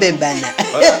pembe bana.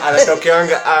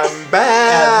 Anatokeanga I'm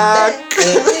back.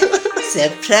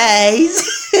 Surprise.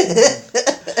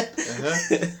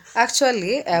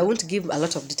 Actually, I won't give a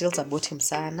lot of details about him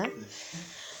sana.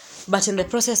 But in the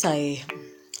process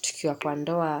tukiwa kwa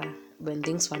ndoa, when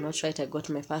things were not right, I got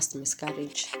my first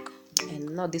miscarriage.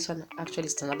 And now this one actually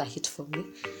is another hit for me.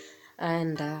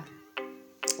 And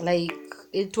like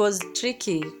it was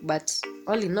tricky, but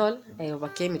all in all I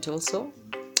overcame it also.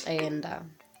 And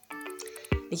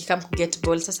nikikam get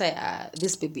ball sasa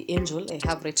this baby angel I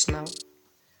have right now,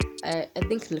 I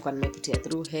think nilikuwa nimepitia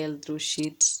through hell, through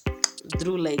shit,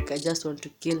 through like I just want to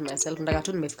kill myself. Nataka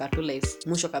tu nimefika tu life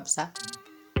mwisho kabisa,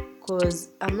 because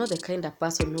I'm not the kind of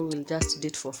person who will just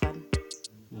date for fun.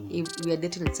 If we are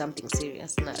dating, it's something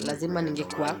serious na lazima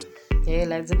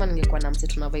ningekuwa na mse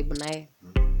tuna vibe naye.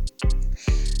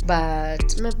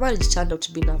 But my marriage turned out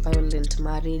to be a violent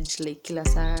marriage. Like kila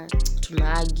saa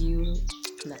tuna argue,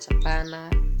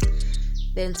 tunachapana,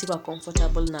 then sikuwa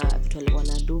comfortable na vitu alikuwa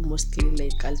na do mostly.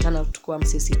 Like alitana out kuwa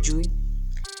msisi jui,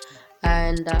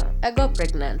 and I got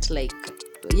pregnant. Like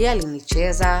yeye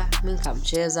alinicheza, mimi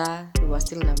nikamcheza, we were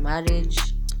still in a marriage.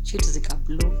 Shit zika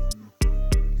blue,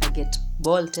 I get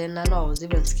ball tena. No, I was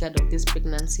even scared of this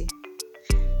pregnancy.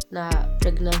 Na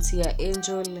pregnancy ya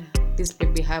angel, this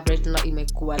baby have right now,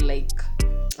 imekuwa like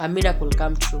a miracle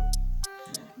come true.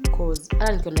 Cause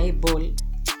ana nikiona hii ball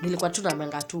nilikuwa tu na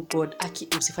menga tu God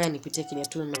usifanye nipitie kile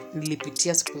tu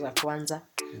nilipitia siku za kwanza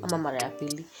ama mara ya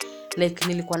pili. Like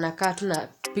nilikuwa nakaa tu na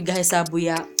piga hesabu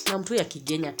ya na mtu ya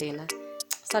Kigenya tena.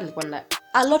 Sasa nilikuwa na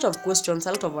a lot of questions,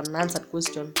 a lot of unanswered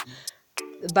questions.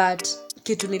 But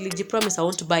kitu nilijipromise I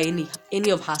won't buy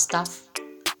any of her stuff.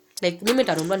 Like mimi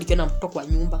nitanunua nikiona mtoto kwa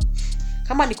nyumba.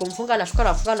 Kama nikomfunga na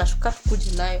shuka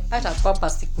kuja nayo, hata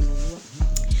pampers sikununua.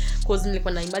 Cause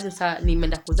nilikuwa na imagine saa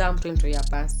nimeenda kuzaa mtu into ya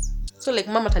pass. So like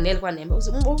mama tani alikuwa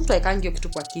ananiambia mtu aikangio kitu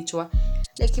kwa kichwa.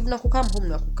 Like if nakukaa home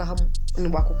ni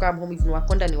wakukaa home, if ni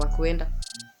wakwenda ni wakwenda.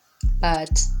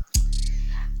 But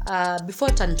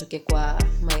before nitoke kwa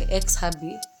my ex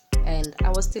hubby, and I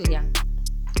was still young.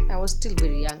 I was still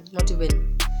very young, not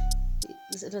even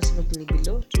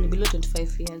below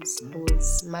 25 years. I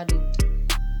was married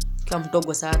kama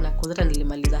mdogo sana, kwa hata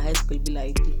nilimaliza high school bila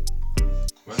ID.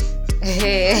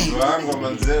 Wangu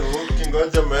manze,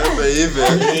 ukingoja maembe hivi,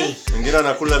 mwingine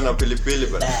anakula na pilipili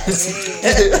basi.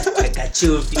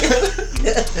 Kachupi.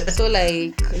 So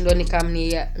like ndo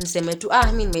niseme tu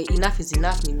mimi enough is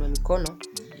enough, ninua mikono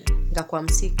nikakuwa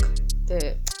msika.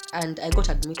 and I got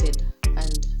admitted,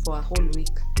 and for a whole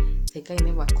week the guy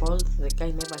never called, the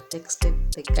guy never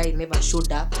texted, the guy never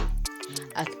showed up.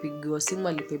 Akipigiwa simu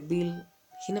alipe bill,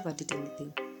 he never did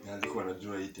anything. Alikuwa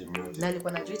anajua hii timu yote. Na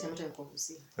alikuwa anajua timu yote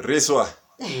mkohusia. Riswa.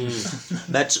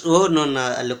 But no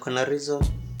alikuwa na reason.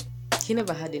 He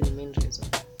never had any main reason.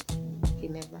 He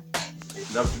never.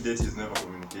 Up to date he's never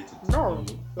communicated. No,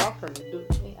 he actually do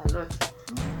a lot.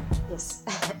 Yes.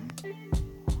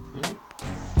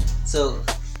 So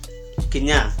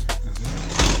Kinya,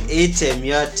 hii time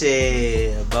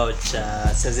yote about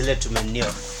saa zile tumenio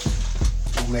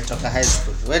umetoka high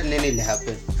school, when nini ili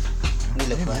happen?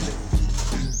 Nile kwanza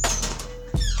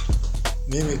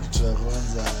Mimi kitu ya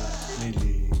kwanza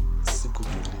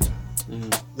sikutulia.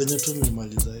 Venye tu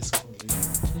nimemaliza high school.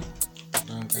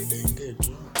 Na kadenge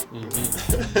tu.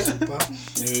 Super.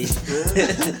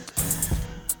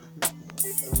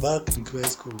 Back in high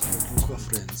school, we were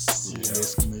friends,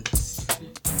 classmates.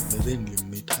 But then we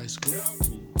met high school.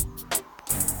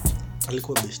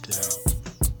 Alikuwa best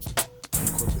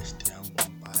yangu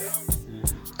mbaya.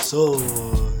 So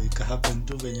ika happen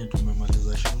tu venye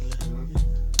tumemaliza shule.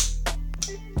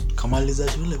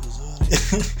 Kamaliza shule vizuri.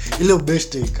 Ile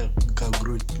best ika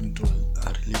grow into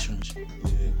a relationship.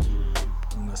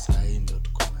 Una sahi ndo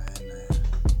tuko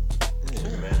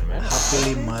na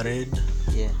happily married.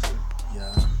 yeah.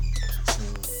 So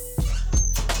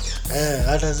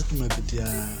hata sisi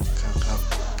tumepitia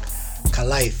ka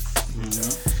life.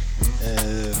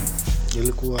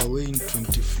 Ilikuwa way in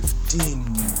 2015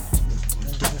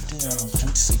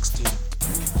 2016.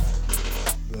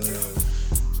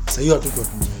 So hiyo tuko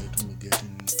tumeget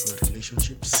into a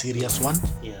relationship, serious one.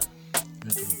 Yeah.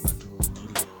 Na tulikuwa tu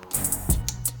ile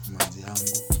maji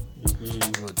yangu.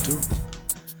 Tu.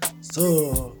 So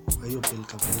hiyo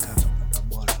pelika kapata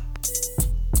bola.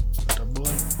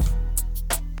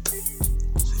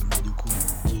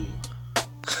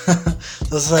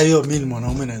 Sasa hiyo mimi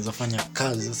mwanaume naweza fanya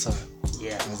kazi sasa.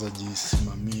 Yeah. Naweza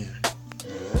jisimamia.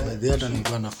 By the other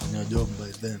nilikuwa nafanya job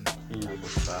by then.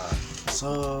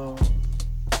 So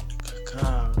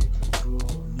kaka bro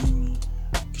nini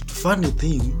kitu funny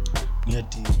thing ni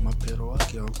ati mapero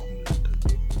wake hawakumleta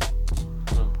job.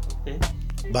 Okay.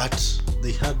 But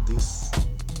they had this,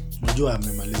 unajua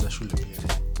amemaliza shule pia.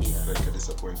 Yeah. Like a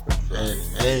disappointment.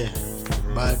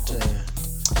 But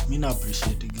mimi na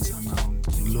appreciate sana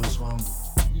in-laws wangu.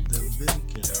 They're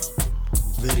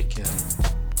very caring.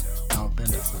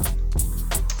 Nawapenda sana.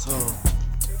 So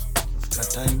after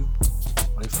time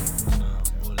wife kuna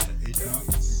bola 8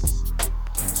 months.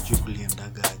 Sijui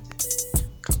kuliendaga aje.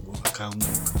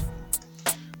 Kaanguka.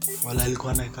 Wala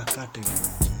alikuwa anaeka curtain.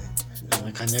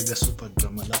 Amekanyaga super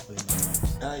drama lapo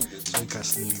ina.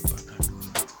 Ikasili mpaka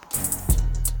dunda.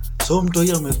 So mtu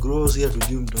yeye amegrow, si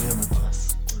hatujui mtu yeye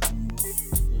amepass. Kwa tumbo.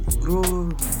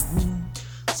 Grow.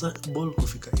 Sa ball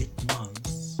kufika 8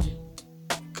 months.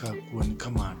 Kakuwa ni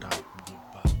kama hata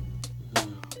kujipa.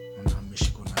 Na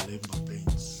ameshikwa na labor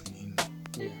pains nini.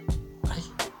 Yeah. Ai.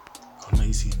 Kuna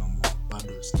hisi inamu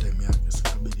bado stem yake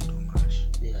sikabidi tumrush.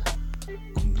 Yeah.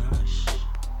 Kumrush.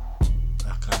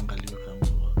 Akaangalia kama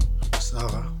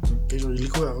sawa. Kesho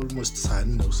ilikuwa almost saa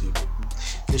 4 usiku.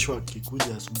 Kesho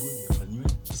akikuja asubuhi afanyiwe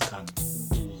scan.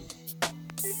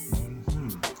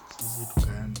 Sisi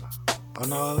tukaenda.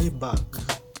 On our way back,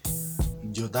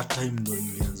 ndio that time ndo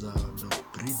nilianza dog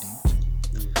breeding.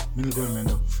 Mimi nilikuwa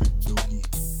nimeenda kufeed dogi.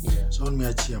 Yeah. So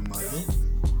nimeachia madhe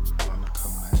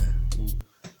wanakama yeye.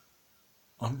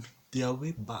 On their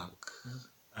way back,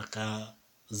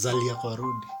 akazalia kwa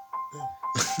rodi.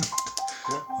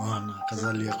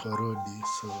 Akazalia kwa rodi.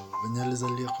 So when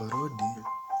alizalia kwa rodi,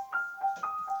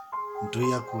 mtu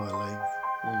ya kuwa alive.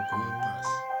 Kwa pass.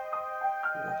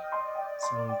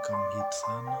 So come hit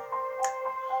sana.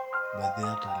 But the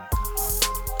other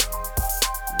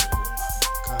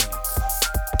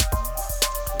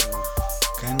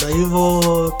kaenda hivyo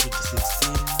 2016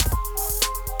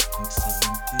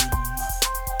 2017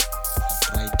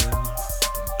 try tena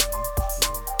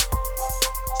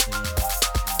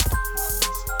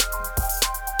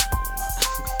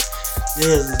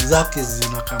yes zake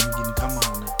zinakaa mjini kama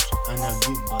ana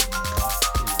give back.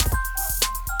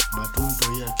 But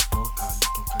mtu yeye alitoka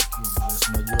kiu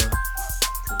unajua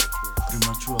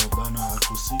premature bana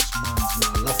ako 6 months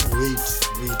alafu weight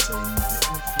in 500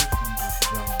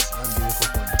 grams angeweka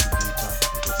kwa incubator.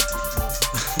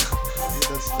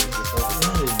 That's like the first.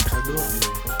 Kadogo.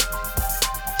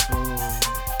 So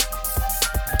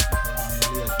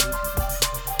familia tu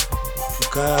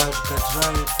tukatry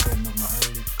kwenda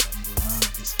mahali tukaambiwa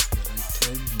this is the right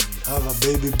time, we have a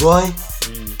baby boy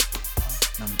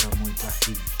na mtamuita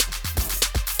hivi.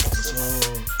 So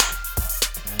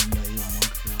kaenda hiyo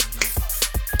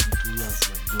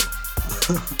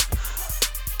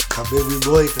ka baby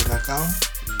boy kakakam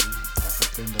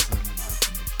akapenda sana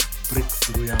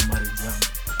breakthrough ya marriage yangu.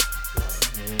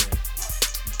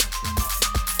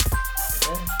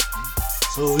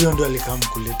 So huyo ndo alikam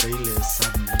kuleta ile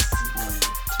sadness.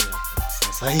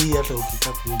 Sasa hii hata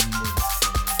ukikaa kwa nyumba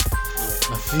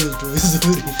na feel tu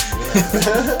vizuri.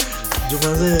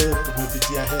 Jumanze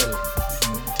tumepitia hell.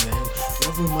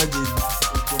 Alafu imagine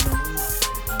uko na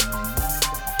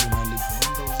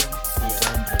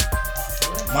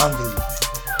monthly.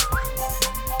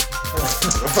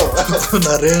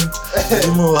 Kuna rent,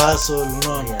 limo hustle,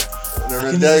 unaona.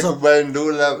 Unataka kubuy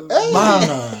ndula.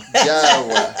 Bana.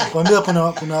 Jawa. Kwambia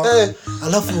kuna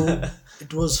alafu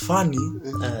it was funny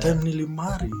time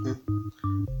nilimarry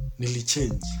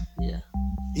nilichange.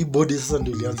 Hii body sasa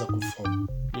ndio ilianza kuform.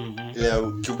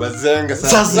 Kubazenga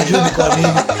Sasa ndio kwa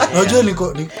nini? Unajua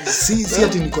niko si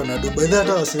ati niko na do. By the way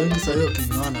hata wase wengi sasa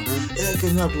wakiniona,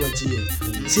 Kenya tuachie.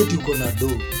 Si ati uko na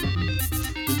do.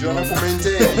 Unaona ku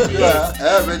maintain.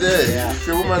 Bede.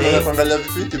 Kiuma na kuangalia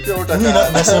vipiti pia utaka. Mimi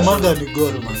nasemaga ni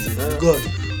God manzi. Ni God.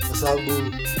 Kwa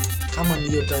sababu kama ni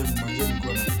hiyo time manzi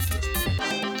nilikuwa na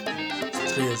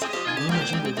stress. Mimi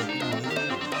nashinda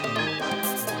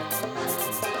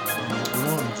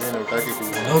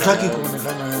na utaki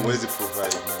kuonekana wewe huwezi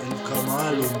provide kama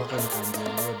wale mpaka nikaambia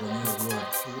God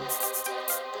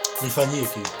nifanyie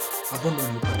kitu. Hapo ndo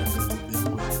nilipata kazi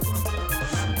yangu ya kwanza.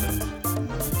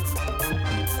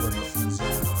 Wanafunza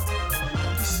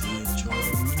PCH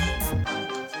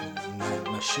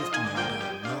na shift na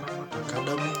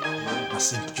academy na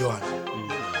St. John.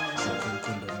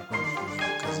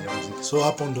 Kazi ya muziki. So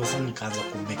hapo ndo sasa nikaanza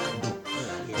kumake do.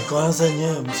 Nikaanza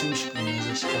nyewe msishi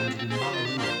kunaweza shika mbili.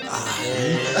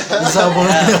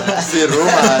 si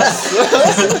rumors.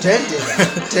 Tende.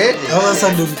 Hawa sasa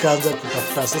ndo nikaanza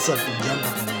kutafuta sasa kujanga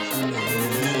kama shule.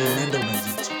 Unaenda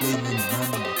unajiexplain nini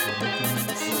nani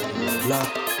bla.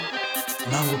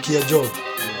 Unaangukia job.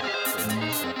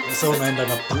 Sasa unaenda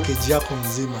na package yako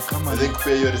mzima kama I think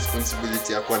pay your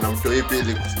responsibility yako na mtu ipi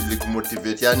ili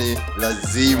kumotivate, yani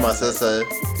lazima sasa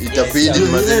itabidi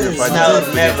mazeni mfanye.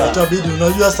 Itabidi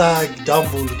unajua saa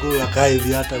kitambo ulikuwa unakaa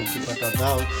hivi hata ukipata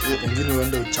dhao wengine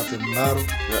uende uchape mlaro.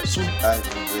 So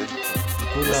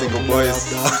kula single boys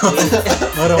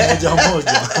mara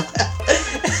moja.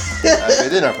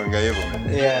 Bede na panga hivyo.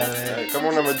 Kama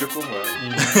una majukumu.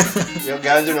 Hiyo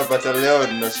ganja unapata leo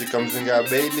tunashika mzinga wa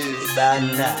Bailey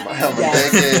banda.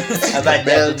 Mteke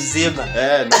Abada mzima.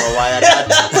 Na mawaya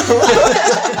tatu.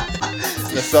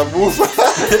 Na sabufa.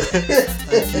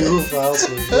 Kiufa hapo.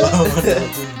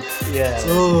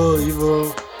 So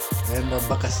hivyo naenda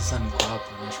mpaka sasa niko hapa.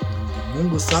 Nashukuru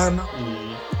Mungu sana.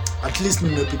 At least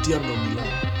nimepitia ndo mila.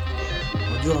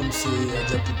 Unajua msi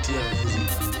hajapitia hizi.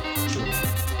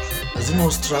 Lazima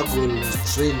ustruggle,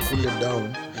 strain kule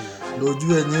down. Ndio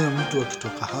ujue yenyewe mtu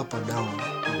akitoka hapa down,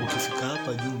 ukifika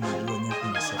hapa juu unajua yenyewe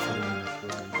kuna safari nyingi.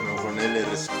 Kuna ile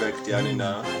respect yani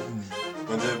na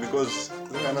because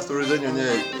kuna stories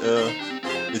zenyewe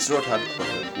it's not hard for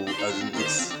as in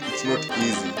it's not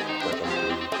easy but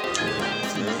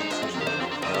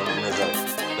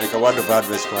like a word of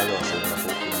advice kwa wale wasio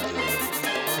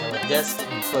just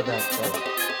before that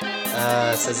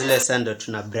sasa zile sando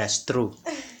tuna brush through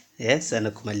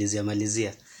sana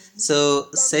kumalizia. So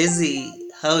saizi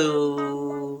how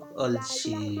old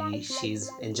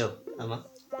she's Angel ama?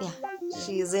 Yeah,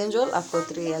 she is Angel. I've got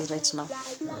 3 years right now.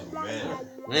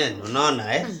 Man, unaona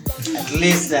at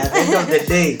least at the end of the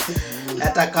day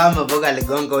hata kama boga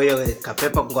ligongo huyo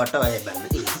kapepa ngotoa bana.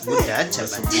 Buda acha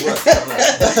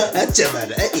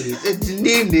bana.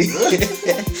 Nini?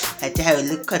 Hata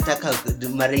ulikotaka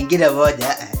mara nyingine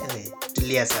moja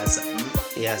tulia sasa.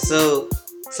 Yeah, so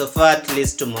far at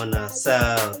least tumeona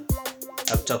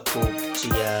after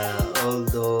kupitia all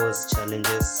those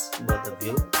challenges both of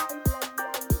you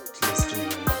at least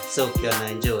tumeona. So ukiona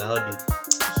Enjoy, how do you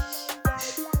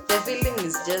the feeling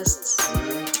is just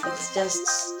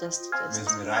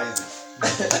mesmerizing.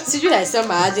 Sijui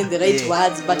nasema aje in the right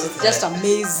words, but it's just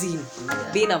amazing.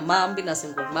 Being a mom, being a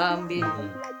single mom, being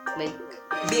like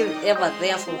being ever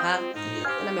there for her.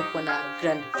 Na amekuwa na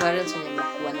grandparents wenye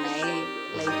amekuwa naye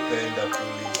like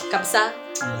kabisa.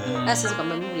 Sasa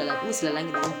kama mimi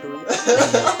silalangi na mtu huyo.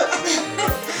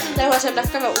 Na wacha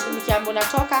kama ukiambo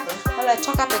natoka wala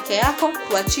toka peke yako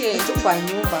tuachie tu kwa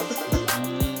nyumba.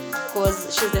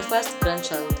 Because she's the first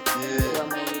grandchild of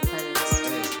my parents.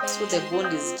 So the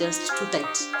bond is just too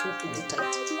tight.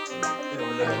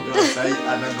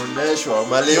 Anagoneshwa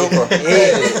mali huko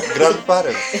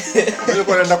grandparents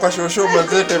nilikuwa naenda kwa shosho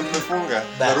mazete mfunga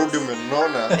narudi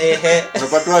umenona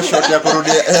unapatwa shot ya kurudi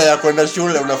ya kwenda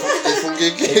shule unafungia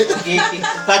kiki.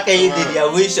 Paka hii ni ya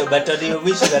mwisho but ni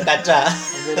mwisho nakataa.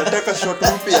 Nataka shot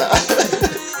mpya.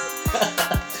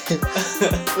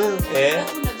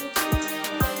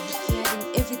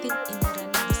 Everything in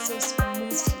running so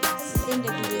smoothly. Then the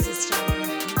do is strong.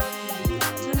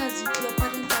 As long as your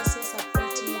parents are so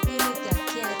supportive, even if they're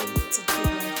caring, it's okay.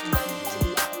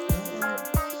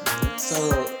 So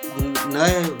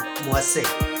nawe mwase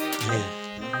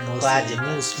kwaje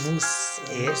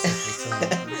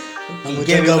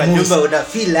ingia kwa nyumba una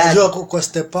feel aje? Unajua kwa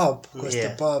step up,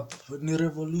 step up ni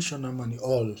revolution ama ni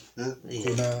all.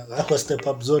 Kuna kwa step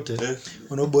up zote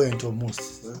unaboy into moose.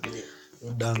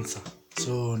 Dancer.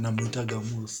 So namuitaga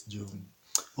moose juu.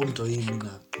 Mtu hii mimi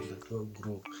napenda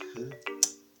grow.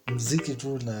 Muziki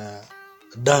tu na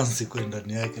dance kwa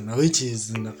ndani yake na which is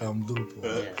nakamdhupo.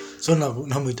 So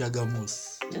namuitaga moose.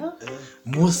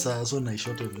 Musa so na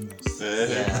short moose.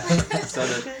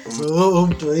 So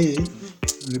mtu hii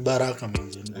ni baraka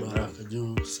manzi, ni baraka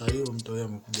juu saa hiyo mtu yeye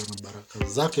amekuja na baraka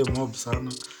zake mob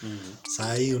sana.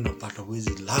 Saa hiyo unapata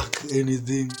wizi lack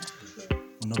anything,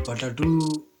 unapata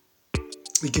tu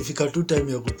ikifika tu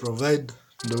time ya kuprovide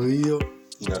ndo hiyo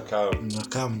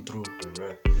inakam through.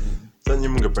 Sasa nyinyi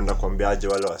mngependa kuambiaje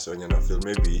wale wasionye na feel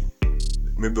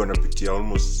maybe wanapitia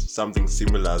almost something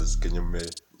similar as kenye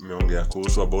mmeongea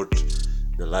kuhusu about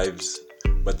their lives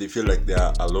but they feel like they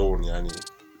are alone, yani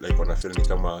like wana feel ni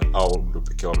kama au ndo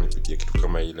pekee wamepitia kitu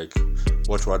kama hii, like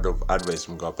what word of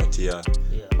advice mngewapatia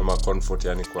ama comfort,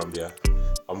 yani kuambia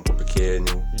amko pekee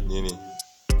yenu nini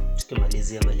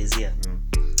tukimalizia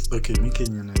Okay, mimi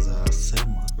Kenya naweza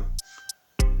sema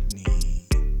ni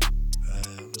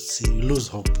usi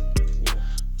lose hope.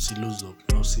 Usi lose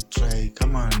hope. No, usi try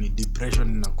kama ni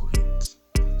depression na kuhit.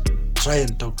 Try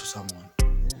and talk to someone.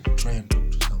 Try and talk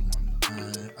to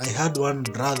someone. I had one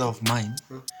brother of mine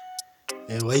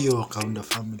wayo kaunda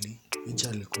family which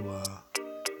alikuwa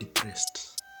depressed.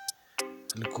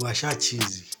 Alikuwa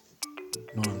shachizi.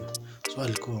 No. So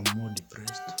alikuwa more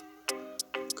depressed.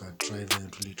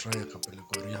 Tulitry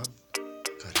akapelekwa rehab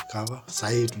akarecover. Sasa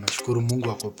hivi tunashukuru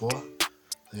Mungu ako poa.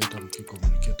 Hata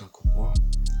mkicommunicate ako poa.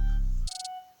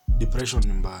 Depression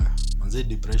ni mbaya. Manze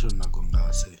depression nagonga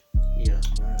wase.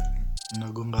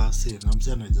 Nagonga wase na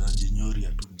mzee anajinyori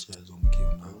tu mchezo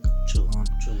mkionaka.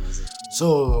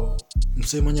 So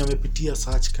msee mwenye amepitia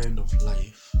such kind of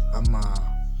life ama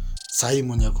sahi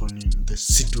mwenye ako in the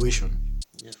situation.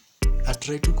 I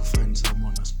try to find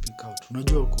someone to speak out.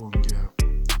 Unajua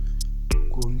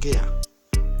kuongea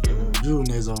juu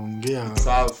unaweza ongea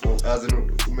as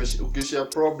in ukishare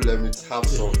problem it's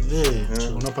half solved.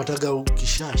 Unapataga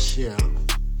ukisha share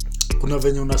kuna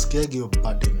venye unasikiaga hiyo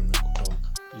burden imekutoka.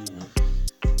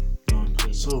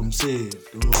 So msee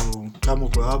kama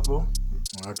uko hapo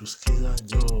unatusikiza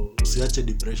usiache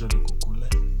depression ikukule.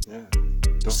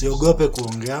 Usiogope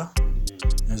kuongea.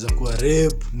 Inaweza kuwa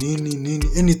rape nini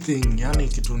anything, yani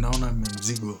kitu unaona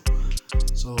mzigo.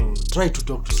 So try to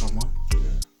talk to someone.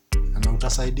 Na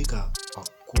utasaidika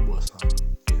pakubwa sana.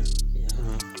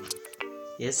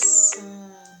 Yes.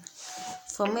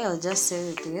 For me, I'll just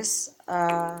say this.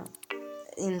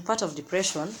 In part of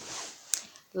depression,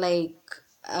 like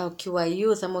ukiwa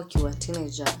youth ama ukiwa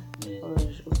teenager, or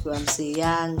ukiwa msee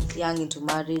young into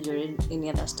marriage or any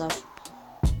other stuff,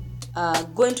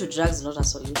 going to drugs is not a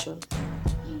solution.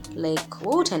 Like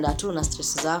wewe utaenda tu na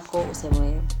stress zako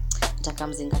useme nataka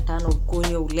mzinga 5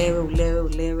 ukunywe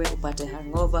ulewe upate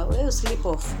hangover, wewe sleep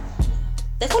off.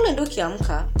 The following day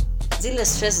ukiamka zile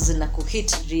stress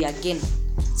zinakuhit again,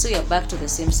 so you're back to the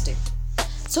same state.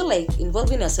 So like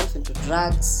involving yourself into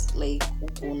drugs, like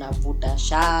unavuta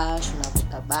shash,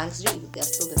 unavuta banks, they're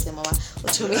still the same mama,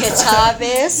 utumie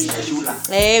chavez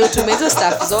utumie hizo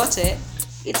stuff zote,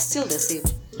 it's still the same.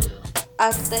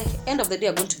 At the end of the day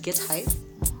you're going to get high.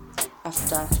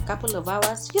 After a couple of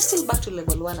hours you're still back to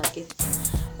level 1 again.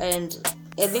 And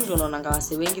I think unaonanga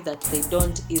wase wengi that they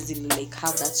don't easily like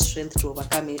have that strength to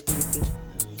overcome anything.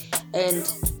 And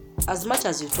as much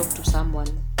as you talk to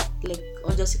someone, like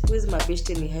unajua siku hizi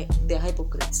mabeshte ni they're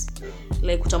hypocrites.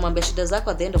 Like utamwambia shida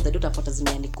zako, at the end of the day utapata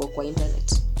zimeandikwa kwa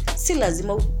internet. Si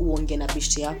lazima uongee na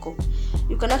beshte yako.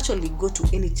 You can actually go to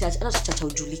any church, hata church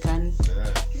hujulikani.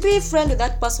 Be friend with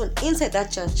that person inside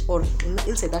that church or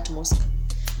inside that mosque.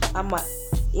 Ama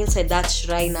inside that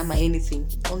shrine ama anything.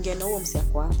 Ongea na huo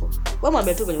msiako hapo. Wewe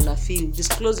mwambie tu venye una feel,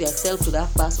 disclose yourself to that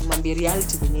person, mwambie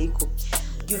reality venye iko.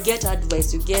 You get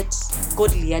advice, you get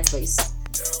godly advice.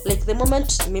 Like the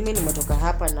moment mimi nimetoka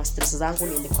hapa na stress zangu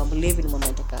niende kwa mlevi,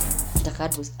 nataka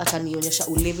advice, atanionyesha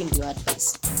ulevi ndio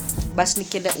advice. But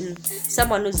nikienda in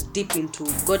someone who's deep into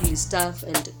godly stuff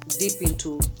and deep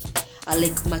into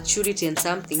like maturity and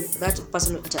something, that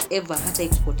person hata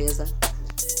ikupoteza.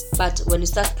 but when you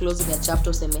start closing a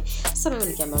chapter useme sasa mimi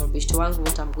nikiambia mabeshte wangu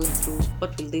what I'm going through,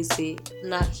 what will they say,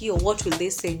 na hiyo what will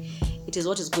they say, it is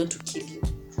what is going to kill you.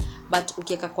 But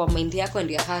ukiweka kwa mind yako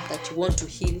and your heart that you want to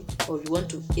heal or you want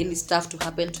to any stuff to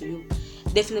happen to you,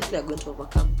 definitely are going to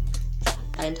overcome.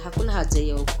 And hakuna haja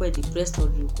ya ukwe depressed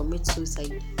or you commit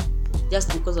suicide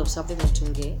just because of something that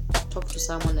unge talk to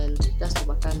someone and just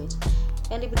overcome it.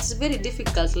 And if it's very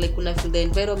difficult, like when I feel the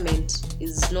environment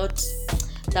is not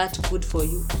that good for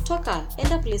you, toka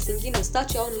end up place ingine,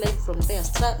 start your own life from there.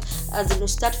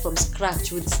 Start from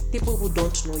scratch with people who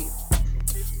don't know you,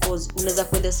 because unaweza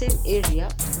kwa the same area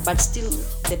but still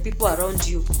the people around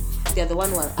you, they are the one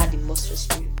who are adding more stress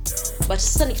to you. But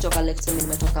sasa nikitoka like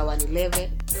nimetoka 111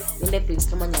 nende place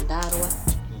kama Nyandarua,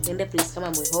 nende place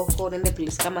kama Mwihoko, nende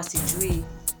place kama sijui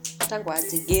tangu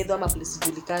ajegedo ama place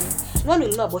julikani, no one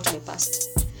will know about my past.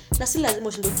 Na si lazima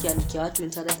ushinde ukiandikia watu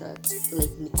internet that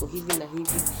like niko hivi na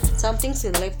hivi. Some things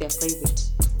in life they are private,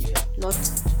 not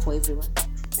for everyone.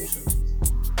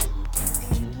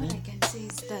 What I can say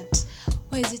is that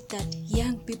why is it that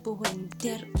young people when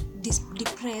they're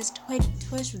depressed,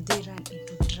 why should they run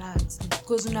into drugs?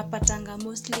 Because unapatanga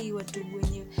mostly watu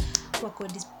wenye wako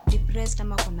depressed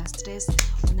ama kuna stress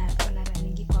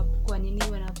wanarangi kwa nini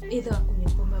wana either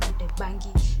wakunywe pombe vute bangi,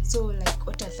 so like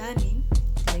utadhani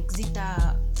like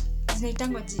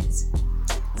zinaitangwa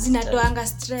zinatoanga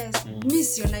stress. Mimi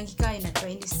sionangi kaa inatoa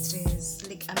any stress.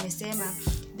 Like amesema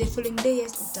the following day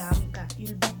yes utaamka,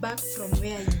 you'll be back from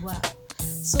where you were.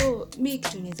 So mimi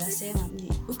kitu naweza sema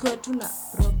ni ukiwa tu na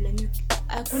problem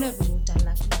hakuna vile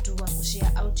utalaki mtu wa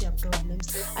kushare out your problems,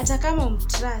 hata kama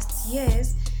umtrust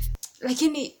yes,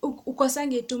 lakini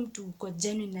ukosange tu mtu uko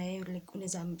genuine na yeye, like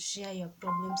unaweza share your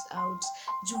problems out.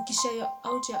 Juu ukishare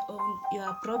out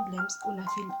your problems una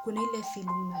feel kuna ile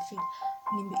feeling una feel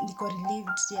niko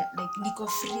relieved, yeah, like niko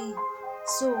free.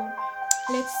 So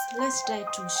let's try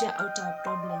to share out our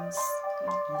problems.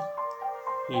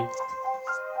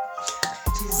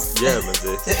 Yeah,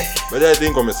 but I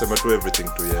think wamesema tu everything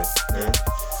to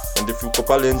and if you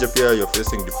pale nje pia you're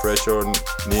facing depression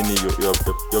nini,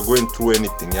 you're going through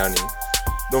anything, yani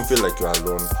don't feel like you're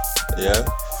alone.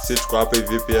 Sit kwa hapa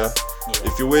hivi pia.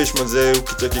 If you wish manze,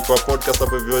 ukicheki kwa podcast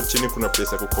hapa hivi chini kuna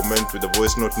place ya comment with a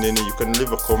voice note nini, you can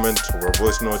leave a comment or a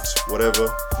voice note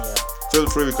whatever. Feel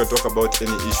free, we can talk about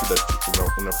any issue that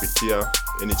unapitia,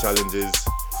 any challenges.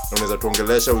 Unaweza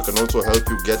tuongelesha. We can also help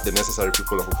you get the necessary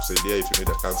people who kusaidia if you need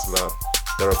a counselor,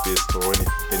 therapist or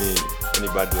any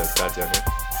bad like that, yani.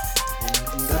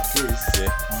 In that case,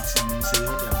 mse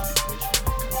yote ana depression.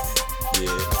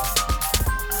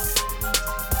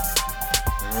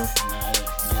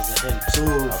 Naweza help. So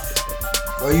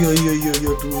kwa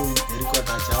hiyo tu Eriko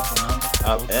ataacha hapo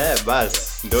namba. Bas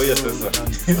ndio hiyo sasa.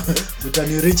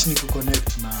 Utani reach ni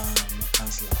kuconnect na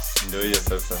counselors. Ndio hiyo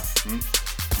sasa.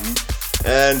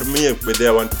 And me but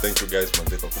I want to thank you guys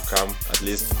manze for come at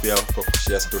least pia kwa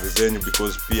kushare stories zenyu,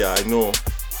 because pia I know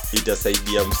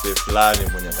itasaidia mse fulani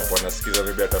mwenye atakuwa nasikiza,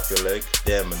 maybe ata feel like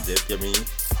damn manze pia mimi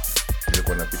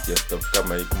nilikuwa napitia stuff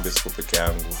kama hii, kumbe siko peke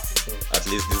yangu. At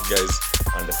least these guys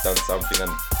understand something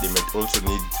and they might also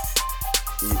need,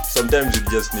 sometimes you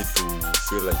just need to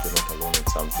feel like you're not alone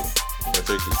in something.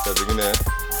 Sasa zingine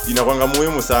inakuanga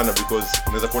muhimu sana, because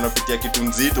unaweza kuwa unapitia kitu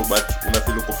nzito but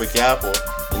unafeel uko peke yako,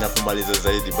 inakumaliza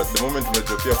zaidi. But the moment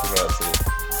unajua pia kuna wase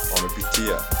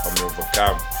wamepitia,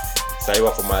 wameovercome, sasa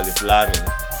wako mahali fulani,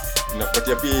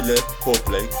 inakupatia pia ile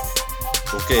hope like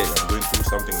okay, I'm going through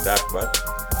something dark but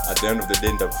at the end of the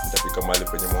day nitafika mahali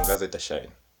penye mwangaza itashine.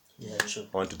 Sure.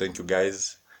 I want to thank you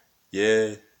guys.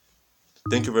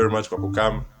 Thank you very much kwa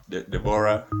kukam.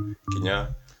 Deborah, Kinya,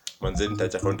 manze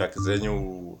nitaacha contact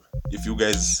zenyu. If you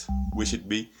guys wish it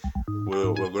be,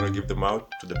 we're going to give them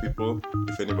out to the people.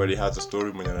 If anybody has a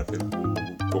story mwenye anafeel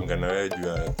kuongea na wewe juu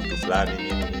ya kitu fulani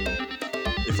nini.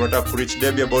 If not up reach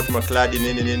Debbie about Maclady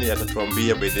nini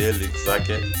atatuambia by the link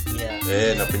zake.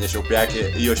 Na kwenye shop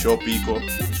yake, hiyo shop iko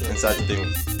and such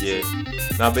things.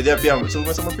 Na baadaye pia so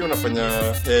umesema pia unafanya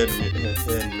hair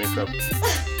and makeup.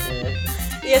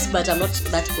 Yes, but I'm not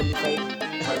that qualified.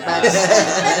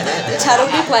 But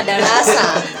tarudi kwa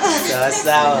darasa.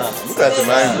 Sawa. Mtu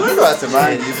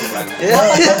asemangi hivyo bana.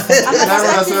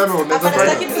 Unasema unaweza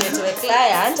fanya kitu yetu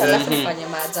client alafu nifanye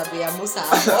maajabu ya Musa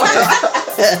hapo.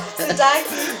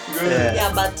 Sitaki.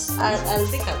 Yeah, but I'll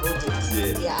think about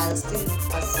it. I'll still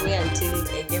pursue until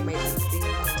I get my degree.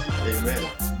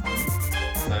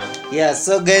 Amen.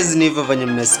 So guys, ni hivyo venye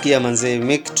mmesikia manze,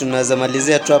 Mick tunaweza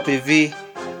malizia tu hapo hivi.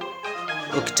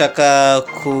 Ukitaka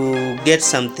ku get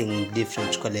something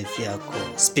different kwa life yako,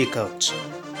 speak out.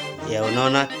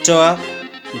 Unaona, toa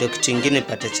ndio kitu kingine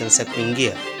pata chance ya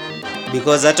kuingia.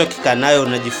 because hata ukikaa nayo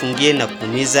unajifungia na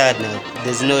kuumiza, na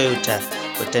there's no way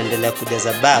utaendelea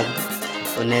kujaza bag,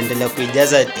 unaendelea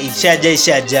kuijaza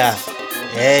ishaja.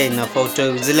 Inafaa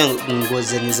utoe zile nguo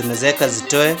zenye zimezeeka,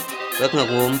 zitoe, weka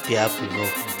nguo mpya hapo hivyo.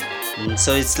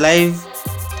 So it's live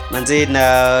manzi,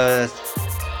 na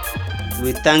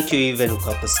we thank you even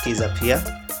kwa kusikiza pia,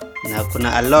 na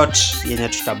kuna a lot yenye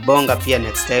tutabonga pia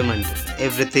next time and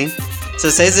everything.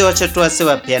 So saizi wacha tu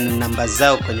wasiwa pia namba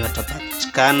zao kwenye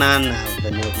watapatikana na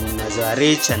venye unazo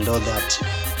reach and all that.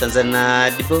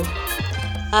 Tanzania Dibo.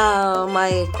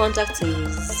 My contact is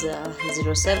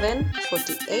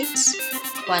 0748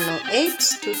 108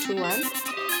 221.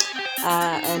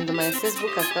 And my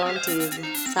Facebook account is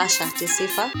Sasha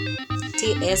Tisifa,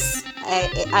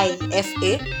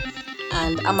 TSIFA,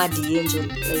 and I'm a the angel.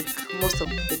 Like most of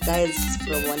the guys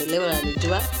from 111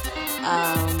 anijua.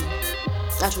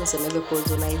 That was another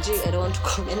cause on IG. I don't want to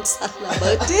comment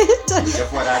about it.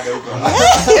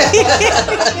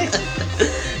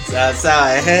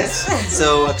 Sawa.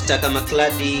 So wakitaka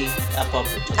makladi hapo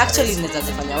actually naweza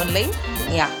zifanya online,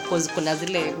 cause kuna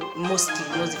zile mostly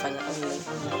fanya online.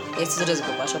 Yes, zote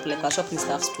ziko kwa shop, like kwa shop ni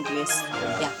stuff too less.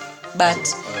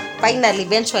 But finally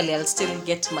eventually I'll still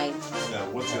get mine.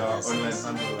 What's your online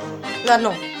handle?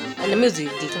 No, and the music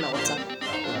tuna WhatsApp.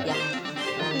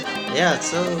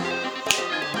 So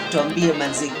tuambie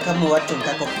manzi, kama watu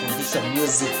nataka kufundisha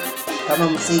music, kama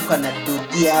msiko na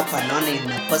dugia hapa naona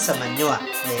inakosa manyoa.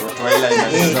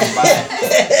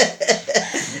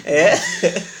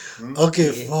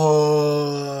 Okay,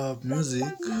 for music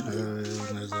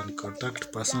unaweza ni contact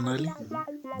personally,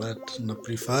 but na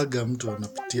preferga mtu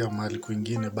anapitia mahali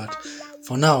kwingine, but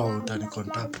for now utani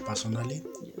contact personally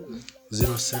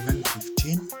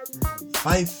 0715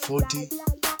 540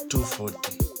 240.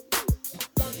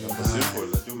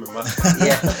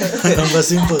 Number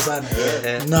simple sana.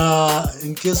 Na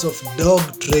in case of dog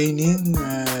training,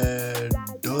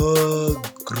 dog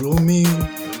grooming,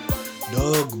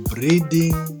 dog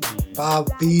breeding,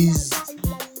 puppies,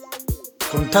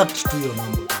 contact to your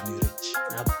number to reach.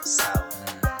 Hapo sawa.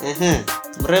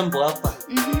 Mrembo hapa.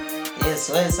 Yes,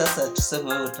 wewe sasa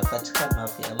tuseme wewe utapatikana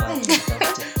wapi ama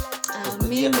utafuta?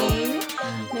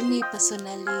 Mimi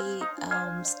personally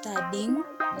studying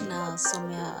na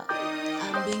somea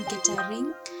being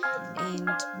catering, and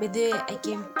by the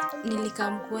way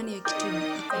nilikam kuona hiyo kitu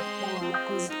iko poa,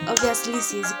 because obviously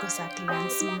siwezi kosa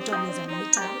clients. Mtu anaweza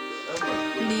niita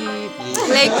ni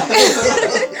like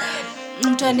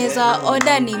mtu anaweza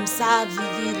order ni mserve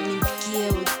hivi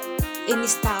nimpikie any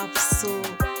stuff. So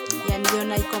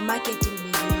niliona iko marketing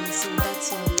business, so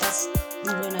that's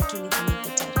niliona tu nifanye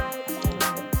catering.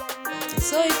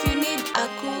 So if you need a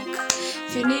cook,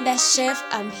 if you need a chef,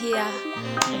 I'm here.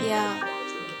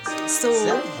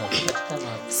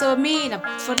 So me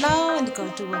for now niko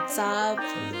to WhatsApp.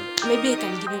 Maybe I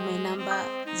can give you my number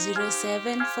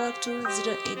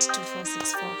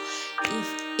 0742082464.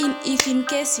 If in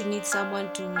case you need someone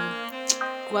to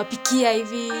kuwapikia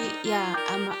hivi,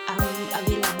 I'm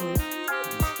available.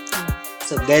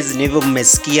 So guys, ni hivyo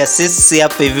mmesikia, sisi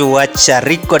hapa hivi wacha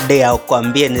record au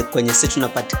kuambia ni kwenye sisi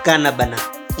tunapatikana bana.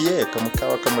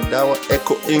 Kama dawa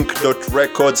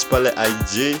ecoinc.records pale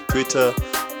IG, Twitter,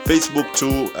 Facebook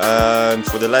too, and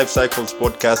for the Life Cycles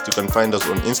podcast you can find us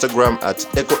on Instagram at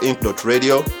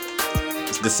ecoinc.radio.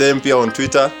 It's the same pia on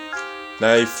Twitter.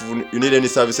 Now if you need any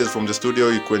services from the studio,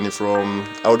 you can from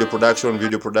audio production,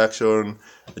 video production,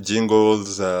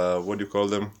 jingles, what do you call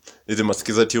them? These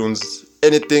Maskiza tunes,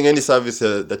 anything, any service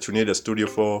that you need a studio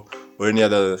for, or any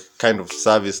other kind of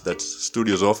service that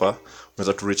studios offer, we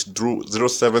have to reach through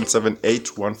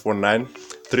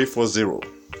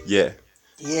 0778149340.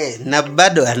 Na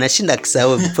bado anashinda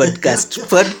kisahau podcast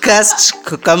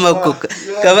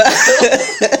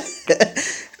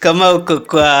kama uko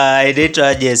kwa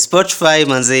inaitwa Spotify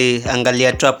manzi,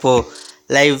 angalia tu hapo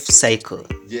Live Cycle.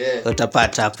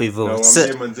 Utapata hapo hivyo.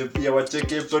 Manzi pia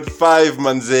wacheke episode 5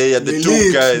 manzi ya the two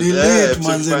guys.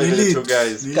 The two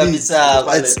guys. Kabisa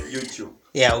pale YouTube.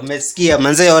 Umesikia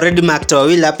manzi, already maakta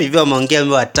wawili hapa hivyo wameongea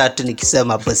mimi watatu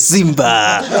nikisema hapo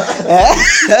Simba.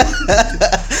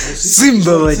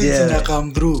 Simba moja. Na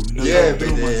come through.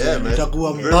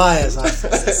 Itakuwa mbaya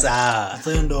sasa. Sawa.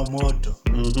 Sasa ndio moto.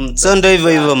 So ndio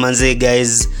hivyo manzi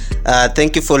guys.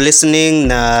 Thank you for listening,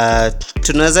 na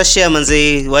tunaweza share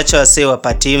manzi, wacha wase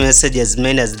wapatie message as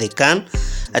many as they can,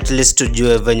 at least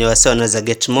tujue venye wase wanaweza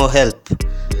get more help.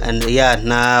 And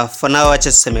na for now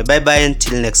wacha tuseme bye bye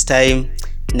until next time,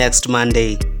 next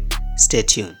Monday. Stay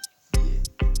tuned.